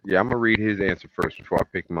going. Yeah, I'm gonna read his answer first before I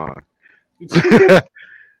pick mine.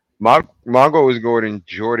 Mongo is going in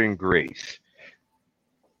Jordan Grace.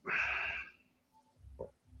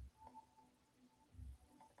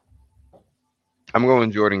 I'm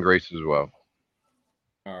going Jordan Grace as well.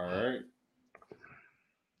 All right.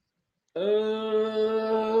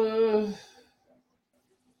 Uh,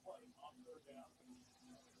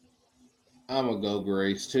 I'm gonna go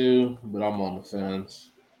Grace too, but I'm on the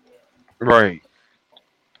fence. Right.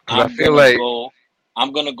 I I'm feel gonna like go.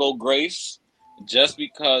 I'm gonna go Grace, just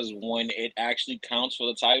because when it actually counts for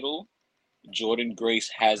the title, Jordan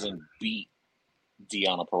Grace hasn't beat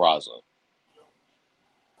Deonna Purrazzo.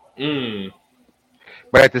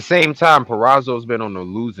 but at the same time, Purrazzo's been on a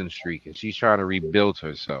losing streak and she's trying to rebuild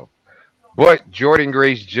herself. But Jordan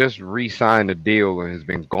Grace just re-signed a deal and has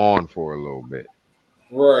been gone for a little bit.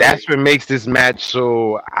 Right. That's what makes this match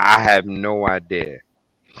so I have no idea.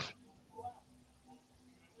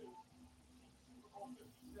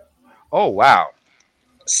 Oh wow.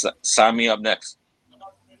 Sign me up next.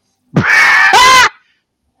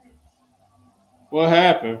 What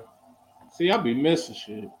happened? See, I be missing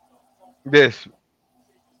shit. This.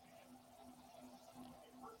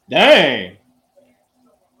 Dang.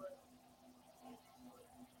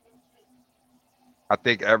 I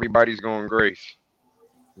think everybody's going Grace.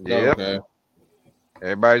 Yep. Okay.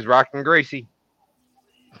 Everybody's rocking Gracie.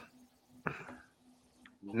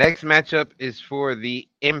 Next matchup is for the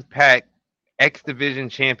Impact X Division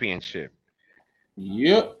Championship.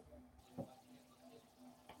 Yep.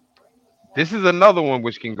 This is another one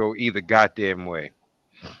which can go either goddamn way.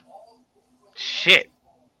 Shit.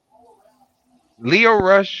 Lio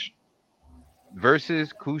Rush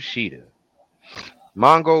versus Kushida.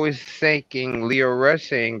 Mongo is thanking Lio Rush,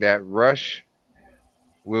 saying that Rush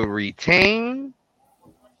will retain.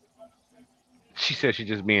 She said she's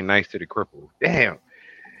just being nice to the cripple. Damn.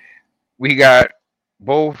 We got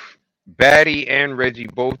both Batty and Reggie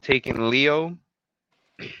both taking Leo.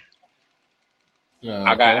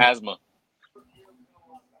 I got asthma.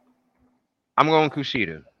 I'm going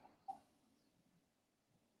Kushida.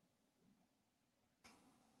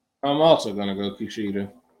 I'm also gonna go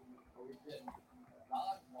Kushida.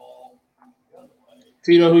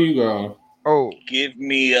 Tito, who you going? Oh, Give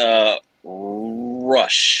me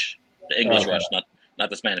Rush, the English Rush, not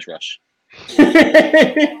the Spanish Rush.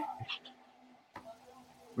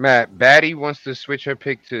 Matt, Batty wants to switch her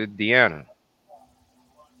pick to Deanna.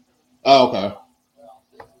 Oh, okay.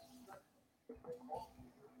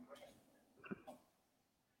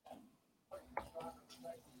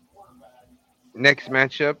 Next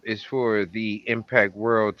matchup is for the Impact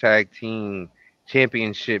World Tag Team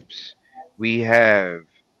Championships. We have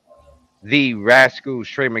the Rascals,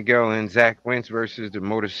 Trey Miguel and Zach Wentz versus the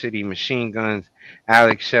Motor City Machine Guns,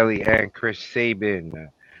 Alex Shelley and Chris Sabin.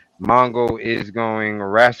 Mongo is going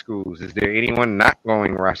Rascals. Is there anyone not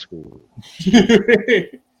going Rascals?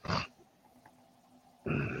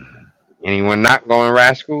 Anyone not going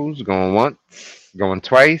Rascals? Going once? Going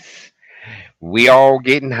twice? We all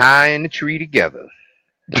getting high in the tree together.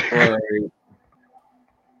 Right.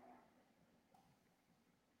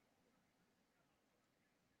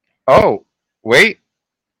 Oh, wait.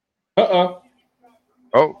 Oh,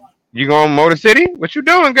 You going Motor City? What you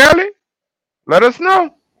doing, girlie? Let us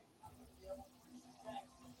know.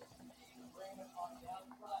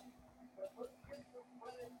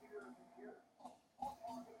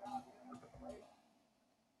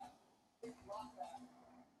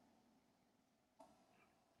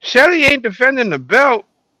 Shelly ain't defending the belt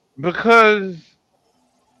because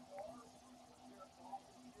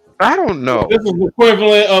I don't know. This is the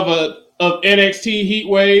equivalent of NXT Heat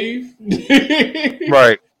Wave.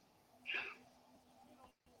 Right.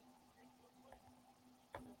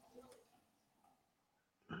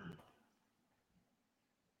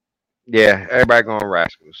 Yeah, everybody going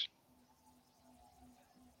Rascals.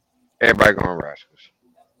 Everybody going Rascals.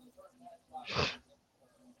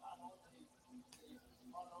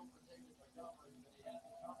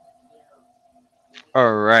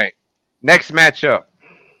 All right. Next matchup.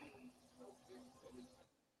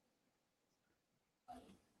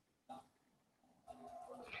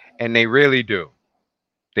 And they really do.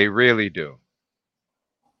 They really do.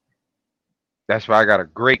 That's why I got a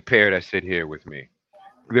great pair that sit here with me.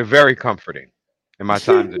 They're very comforting in my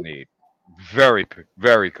times of need. Very,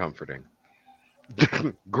 very comforting.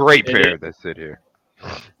 Great pair that sit here.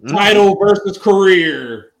 Title versus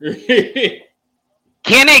career.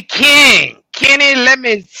 Kenny King. Kenny, let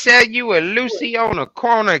me sell you a Lucy on a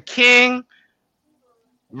corner king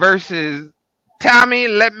versus Tommy,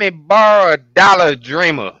 let me borrow a Dollar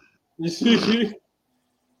Dreamer.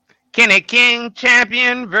 Kenny King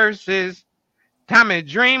champion versus Tommy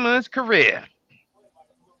Dreamer's career.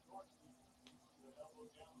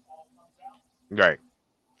 Right.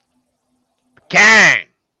 King.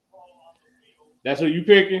 That's who you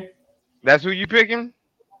picking? That's who you picking?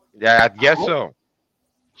 Yeah, I guess so.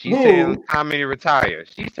 She's telling Tommy to retire.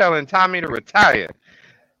 She's telling Tommy to retire.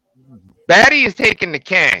 Batty is taking the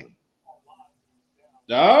King.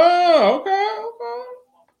 Oh, okay.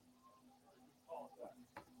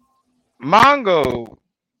 Mongo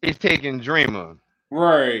is taking Dreamer.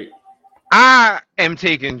 Right. I am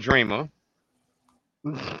taking Dreamer.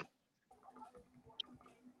 I'm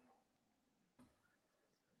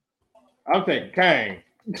taking Kang.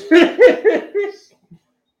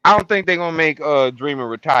 I don't think they're gonna make Dreamer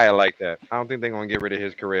retire like that. I don't think they're gonna get rid of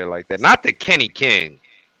his career like that. Not the Kenny King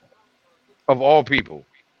of all people.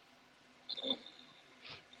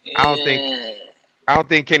 I don't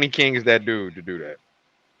think Kenny King is that dude to do that.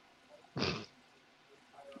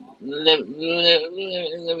 Let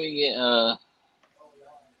me get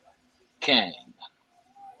Kang.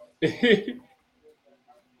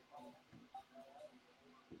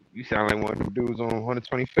 You sound like one of them dudes on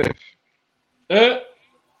 125th.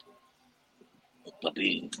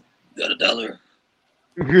 Puppy, got $1.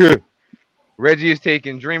 Reggie is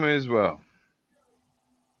taking Dreamer as well.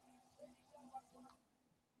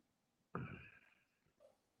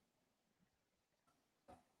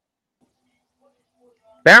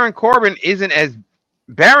 Baron Corbin isn't as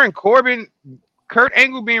Baron Corbin. Kurt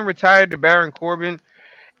Angle being retired to Baron Corbin,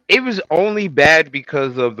 it was only bad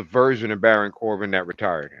because of the version of Baron Corbin that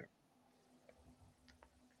retired him.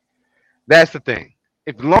 That's the thing.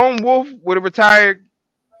 If Lone Wolf would have retired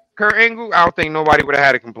Kurt Angle, I don't think nobody would have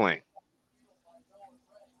had a complaint.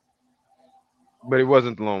 But it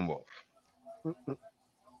wasn't the Lone Wolf.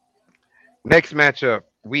 Next matchup,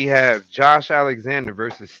 we have Josh Alexander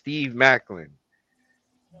versus Steve Maclin.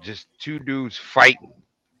 Just two dudes fighting.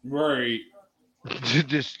 Right.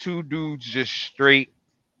 Just two dudes just straight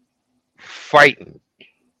fighting.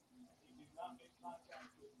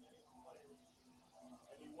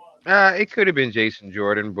 It could have been Jason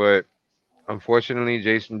Jordan, but unfortunately,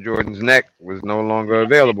 Jason Jordan's neck was no longer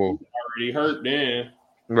available. Already hurt then.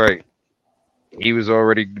 Right. He was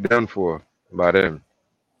already done for by them.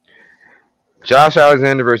 Josh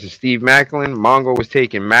Alexander versus Steve Maclin. Mongo was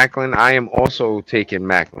taking Maclin. I am also taking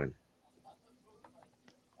Maclin.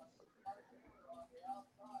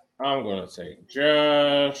 I'm going to take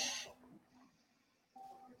Josh.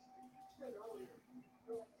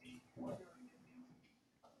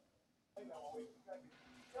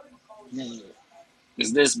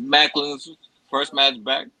 Is this Macklin's first match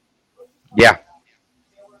back? Yeah.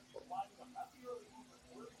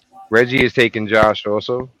 Reggie is taking Josh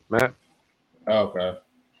also, Matt. Okay.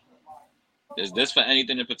 Is this for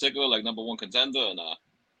anything in particular, like number one contender or not?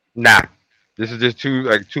 Nah. This is just two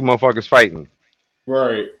motherfuckers fighting.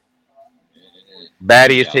 Right.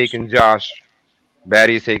 Batty is taking Josh.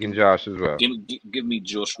 Batty is taking Josh as well. Give me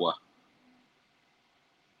Joshua.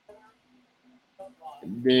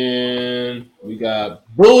 Then we got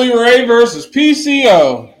Bully Ray versus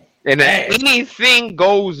PCO. And an anything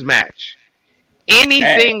goes match.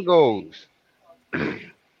 Anything goes.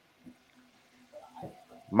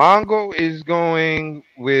 Mongo was going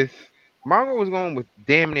with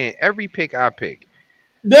damn near every pick I pick.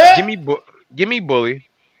 Give me Bully.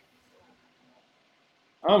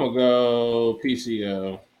 I'm gonna go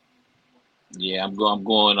PCO. Yeah, I'm going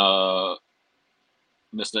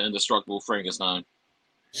Mr. Indestructible Frankenstein.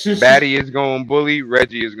 Batty is going Bully.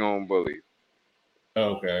 Reggie is going Bully.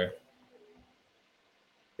 Okay.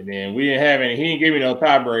 And then we didn't have any. He didn't give me no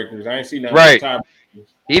tiebreakers. I ain't seen nothing. Right.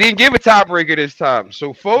 He didn't give a tiebreaker this time.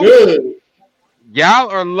 So, folks, y'all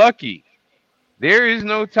are lucky. There is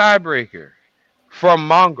no tiebreaker from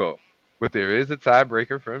Mongo, but there is a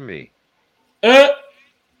tiebreaker from me.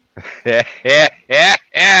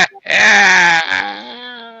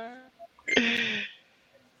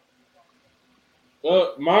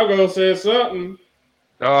 Mongo said something.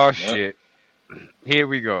 Oh, shit. Here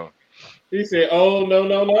we go. He said, "Oh,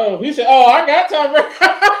 no. He said, oh, I got tiebreakers."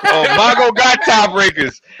 Oh, Mongo got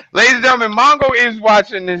tiebreakers. Ladies and gentlemen, Mongo is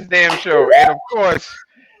watching this damn show. And, of course,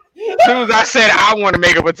 as soon as I said I want to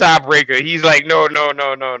make up a tiebreaker, he's like, no.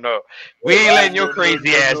 We ain't letting your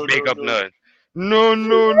crazy ass make up none. No.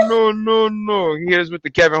 He hit us with the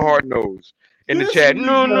Kevin Hart nose in the chat.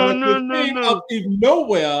 No. Out of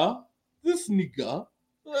nowhere, this nigga.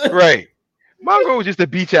 Right. Mongo was just a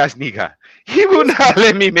beach ass nigga. He will not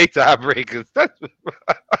let me make tiebreakers.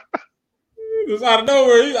 Just out of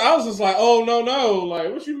nowhere, I was just like, "Oh no!"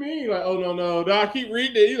 Like, what you mean? Like, "Oh no!" Then I keep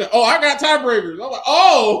reading it. He's like, "Oh, I got tiebreakers." I'm like,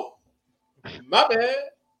 "Oh, my bad."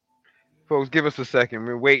 Folks, give us a second.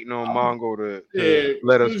 We're waiting on Mongo to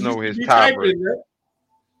let us know his tiebreaker.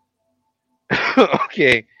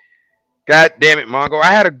 Okay. God damn it, Mongo.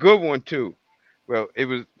 I had a good one too. Well, it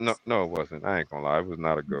was no, it wasn't. I ain't gonna lie, it was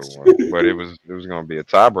not a good one. But it was gonna be a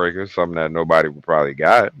tiebreaker, something that nobody would probably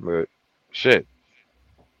got. But shit.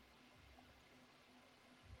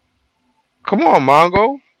 Come on,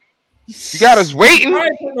 Mongo. You got us waiting I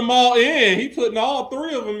ain't putting them all in. He putting all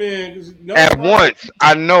three of them in. at once.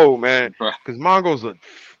 I know, man. Because Mongo's a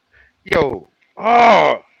yo.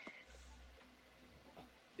 Oh.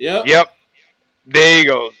 Yep. There you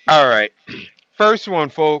go. All right. First one,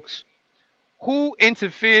 folks. Who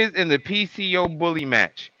interferes in the PCO bully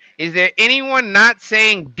match? Is there anyone not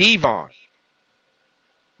saying Devon?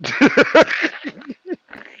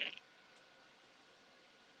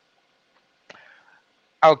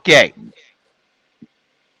 Okay.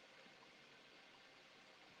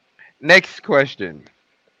 Next question.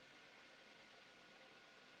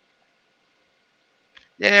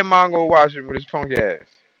 Yeah, Mongo watching with his punk ass.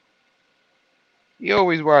 He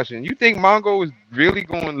always watching. You think Mongo is really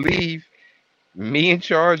going to leave me in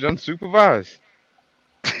charge unsupervised?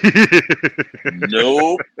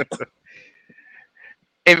 Nope.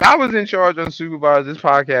 If I was in charge unsupervised, this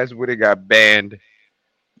podcast would have got banned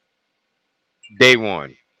day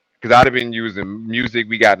one. Because I'd have been using music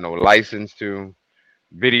we got no license to,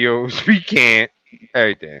 videos we can't,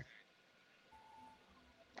 everything.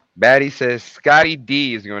 Batty says Scotty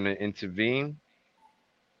D is going to intervene.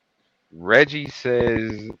 Reggie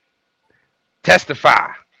says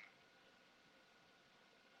testify.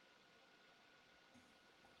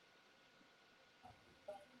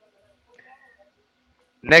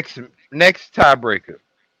 Next tiebreaker.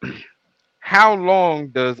 How long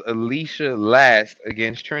does Alicia last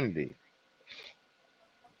against Trinity?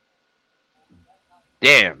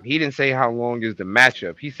 Damn, he didn't say how long is the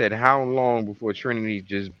matchup. He said how long before Trinity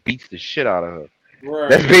just beats the shit out of her. Right.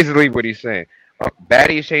 That's basically what he's saying.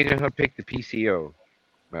 Batty is changing her pick to PCO.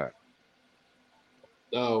 Right.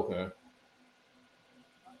 Oh, okay.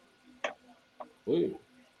 Wait.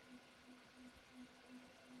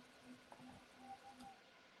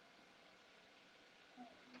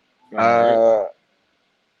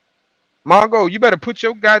 Mongo, you better put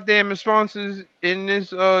your goddamn responses in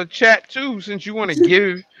this chat too, since you want to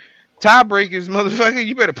give tiebreakers, motherfucker.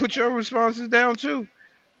 You better put your responses down too.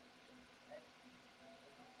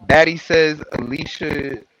 Daddy says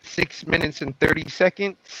Alicia 6 minutes and 30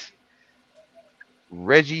 seconds.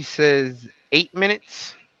 Reggie says 8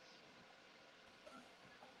 minutes.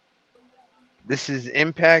 This is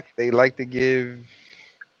Impact. They like to give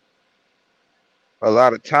a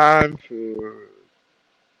lot of time for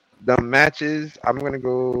dumb matches. I'm gonna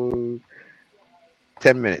go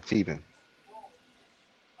 10 minutes even.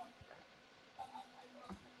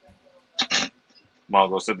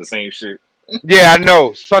 Mongo said the same shit. Yeah, I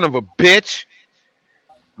know. Son of a bitch.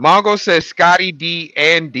 Mongo says Scotty D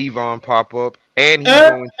and Devon pop up, and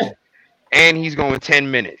he's going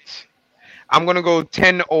 10 minutes. I'm gonna go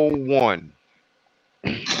 10:01.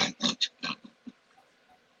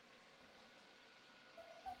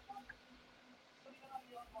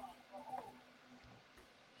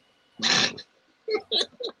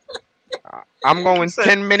 I'm going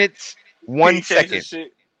 10 minutes, 1 second.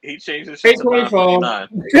 He changed his shit to 9:59.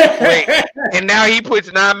 Wait, and now he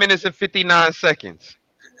puts 9 minutes and 59 seconds.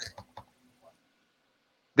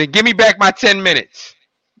 Then give me back my 10 minutes.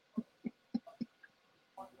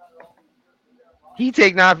 He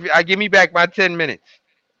take 9. I give me back my 10 minutes.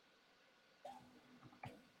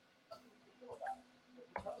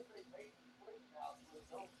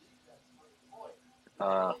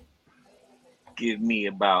 Give me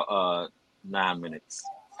about 9 minutes.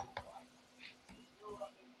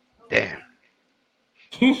 Damn.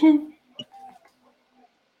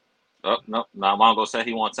 Oh no! Now Mongo said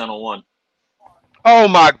he wants 10:01. Oh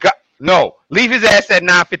my god! No, leave his ass at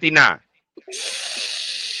 9:59.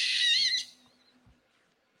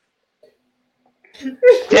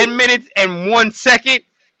 $10 minutes and 1 second.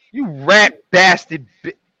 You rat bastard.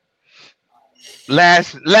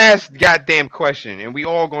 Last goddamn question, and we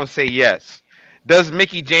all gonna say yes. Does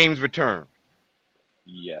Mickie James return?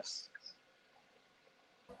 Yes.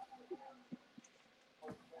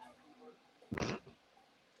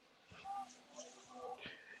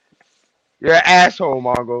 You're an asshole,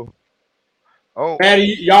 Mongo. Oh,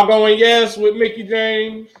 Patty, y'all going yes with Mickie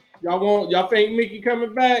James? Y'all think Mickie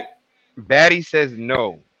coming back? Batty says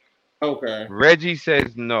no. Okay. Reggie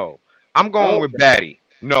says no. I'm going with Batty.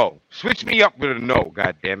 No. Switch me up with a no,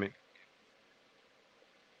 god damn it.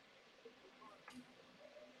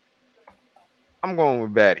 I'm going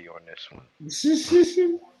with Batty on this one.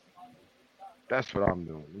 That's what I'm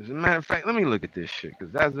doing. As a matter of fact, let me look at this shit,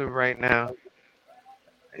 because as of right now,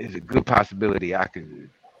 it's a good possibility I could.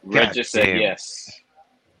 Red just said yes.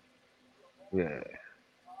 Yeah.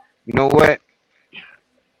 You know what?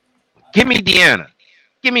 Give me Deanna.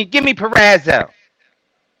 Give me Perazzo.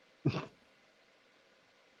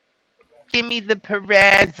 Give me the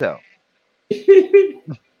Perazzo.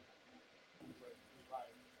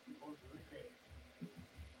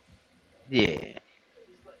 Yeah,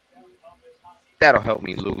 that'll help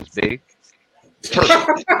me lose big.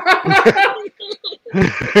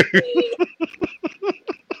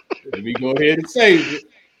 Let me go ahead and save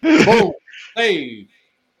it. Boom. Save.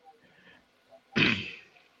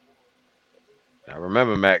 I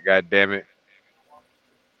remember Matt. God damn it.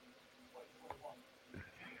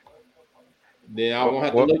 Then I won't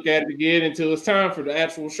have to look at it again until it's time for the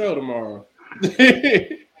actual show tomorrow.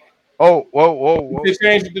 Oh, whoa. You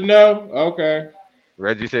change it to no? Okay.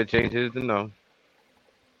 Reggie said change his to no.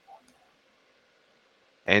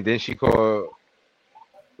 And then she called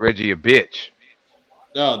Reggie a bitch.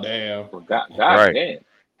 Oh, damn. Well, God Right. damn.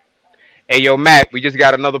 Hey, yo, Matt, we just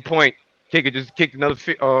got another point. Kicker just kicked another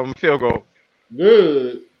field goal.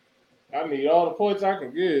 Good. I need all the points I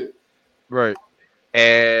can get. Right.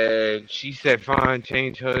 And she said, fine,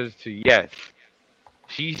 change hers to yes.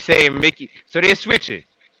 She's saying Mickey. So they're switching.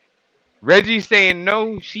 Reggie's saying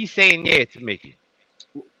no. She's saying yeah to Mickey.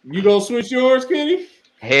 You gonna switch yours, Kenny?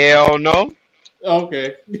 Hell no.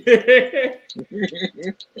 Okay.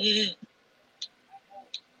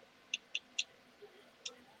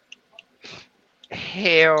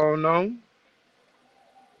 Hell no.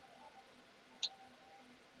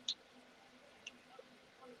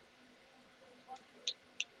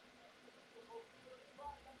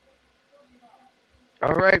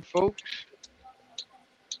 All right, folks.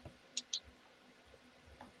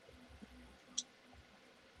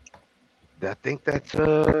 I think that's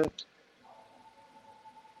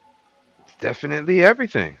definitely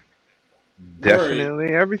everything. Definitely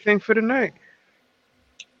everything for the night.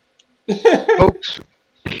 Folks.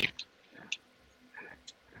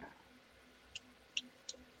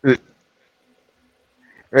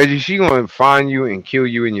 Reggie, she gonna find you and kill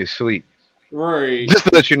you in your sleep. Right. Just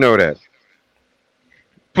to let you know that.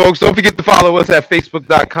 Folks, don't forget to follow us at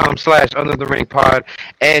facebook.com/under the ring pod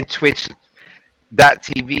and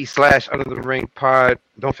twitch.tv/under the ring pod.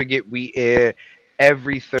 Don't forget we air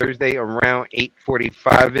every Thursday around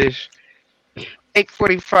 8:45ish.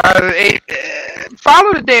 8:45.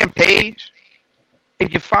 Follow the damn page.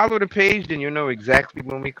 If you follow the page, then you'll know exactly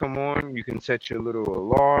when we come on. You can set your little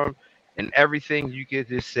alarm and everything. You can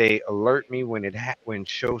just say alert me when when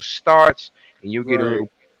show starts, and you get a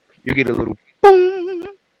little boom.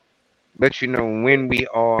 Let you know when we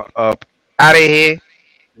are up out of here.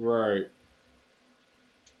 Right.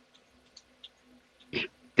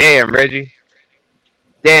 Damn, Reggie.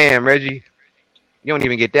 Damn, Reggie. You don't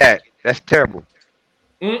even get that. That's terrible.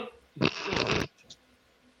 Mm.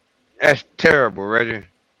 That's terrible, Reggie.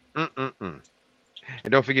 And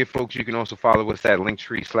don't forget, folks, you can also follow us at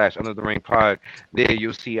Linktree/Under the Ring Pod. There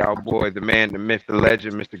you'll see our boy, the man, the myth, the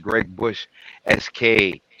legend, Mr. Greg Bush,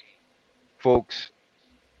 SK. Folks,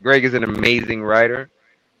 Greg is an amazing writer.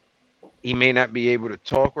 He may not be able to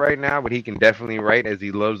talk right now, but he can definitely write as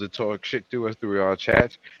he loves to talk shit to us through our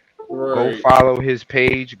chats. Right. Go follow his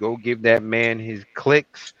page. Go give that man his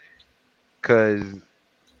clicks, because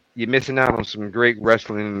you're missing out on some great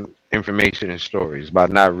wrestling information and stories by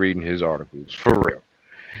not reading his articles. For real.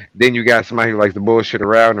 Then you got somebody who likes to bullshit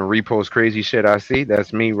around and repost crazy shit I see.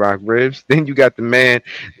 That's me, Rock Ribs. Then you got the man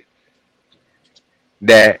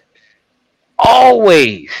that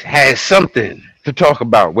always has something to talk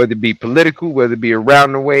about, whether it be political, whether it be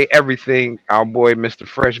around the way, everything. Our boy, Mr.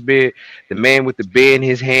 Freshbeard, the man with the beer in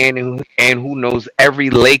his hand and who knows every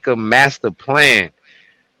Laker master plan.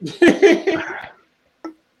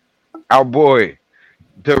 Our boy,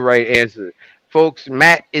 the right answer. Folks,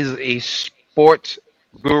 Matt is a sports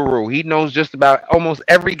guru. He knows just about almost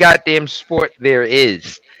every goddamn sport there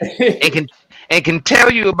is. and can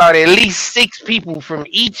tell you about at least 6 people from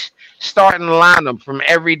each starting lineup from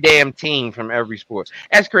every damn team from every sport.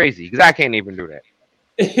 That's crazy because I can't even do that.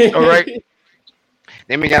 All right.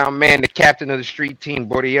 Then we got our man, the captain of the street team,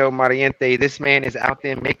 Bordiel Mariente. This man is out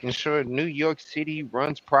there making sure New York City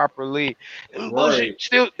runs properly. And bullshit,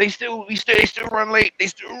 they still run late. They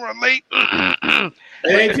still run late.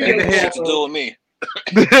 Hey, to do with me.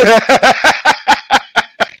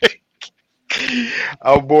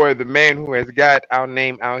 Oh boy, the man who has got our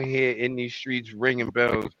name out here in these streets ringing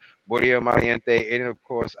bells, Bordiel Mariente, and of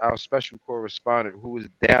course our special correspondent who is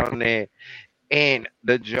down there in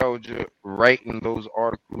the Georgia writing those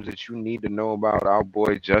articles that you need to know about, our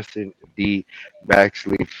boy Justin D.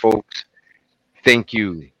 Baxley. Folks, thank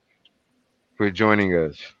you for joining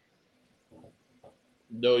us.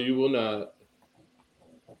 No, you will not.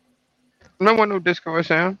 No one no Discord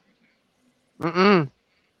sound. That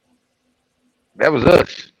was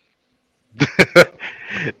us.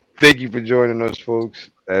 Thank you for joining us,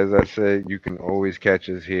 folks. As I said, you can always catch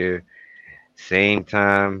us here, same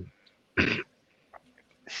time,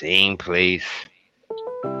 same place.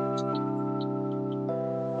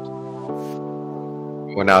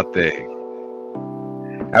 Going out there.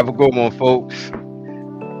 Have a good one, folks.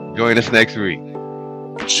 Join us next week.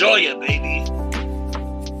 Enjoy it, baby.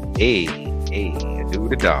 Hey, I do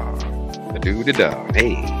the dog. I do the dog.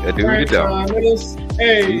 Hey, I do the dog.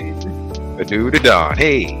 Hey, I do the dog.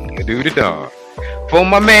 Hey, I do the dog. For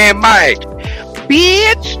my man Mike.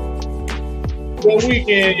 Bitch. good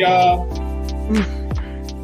weekend, y'all.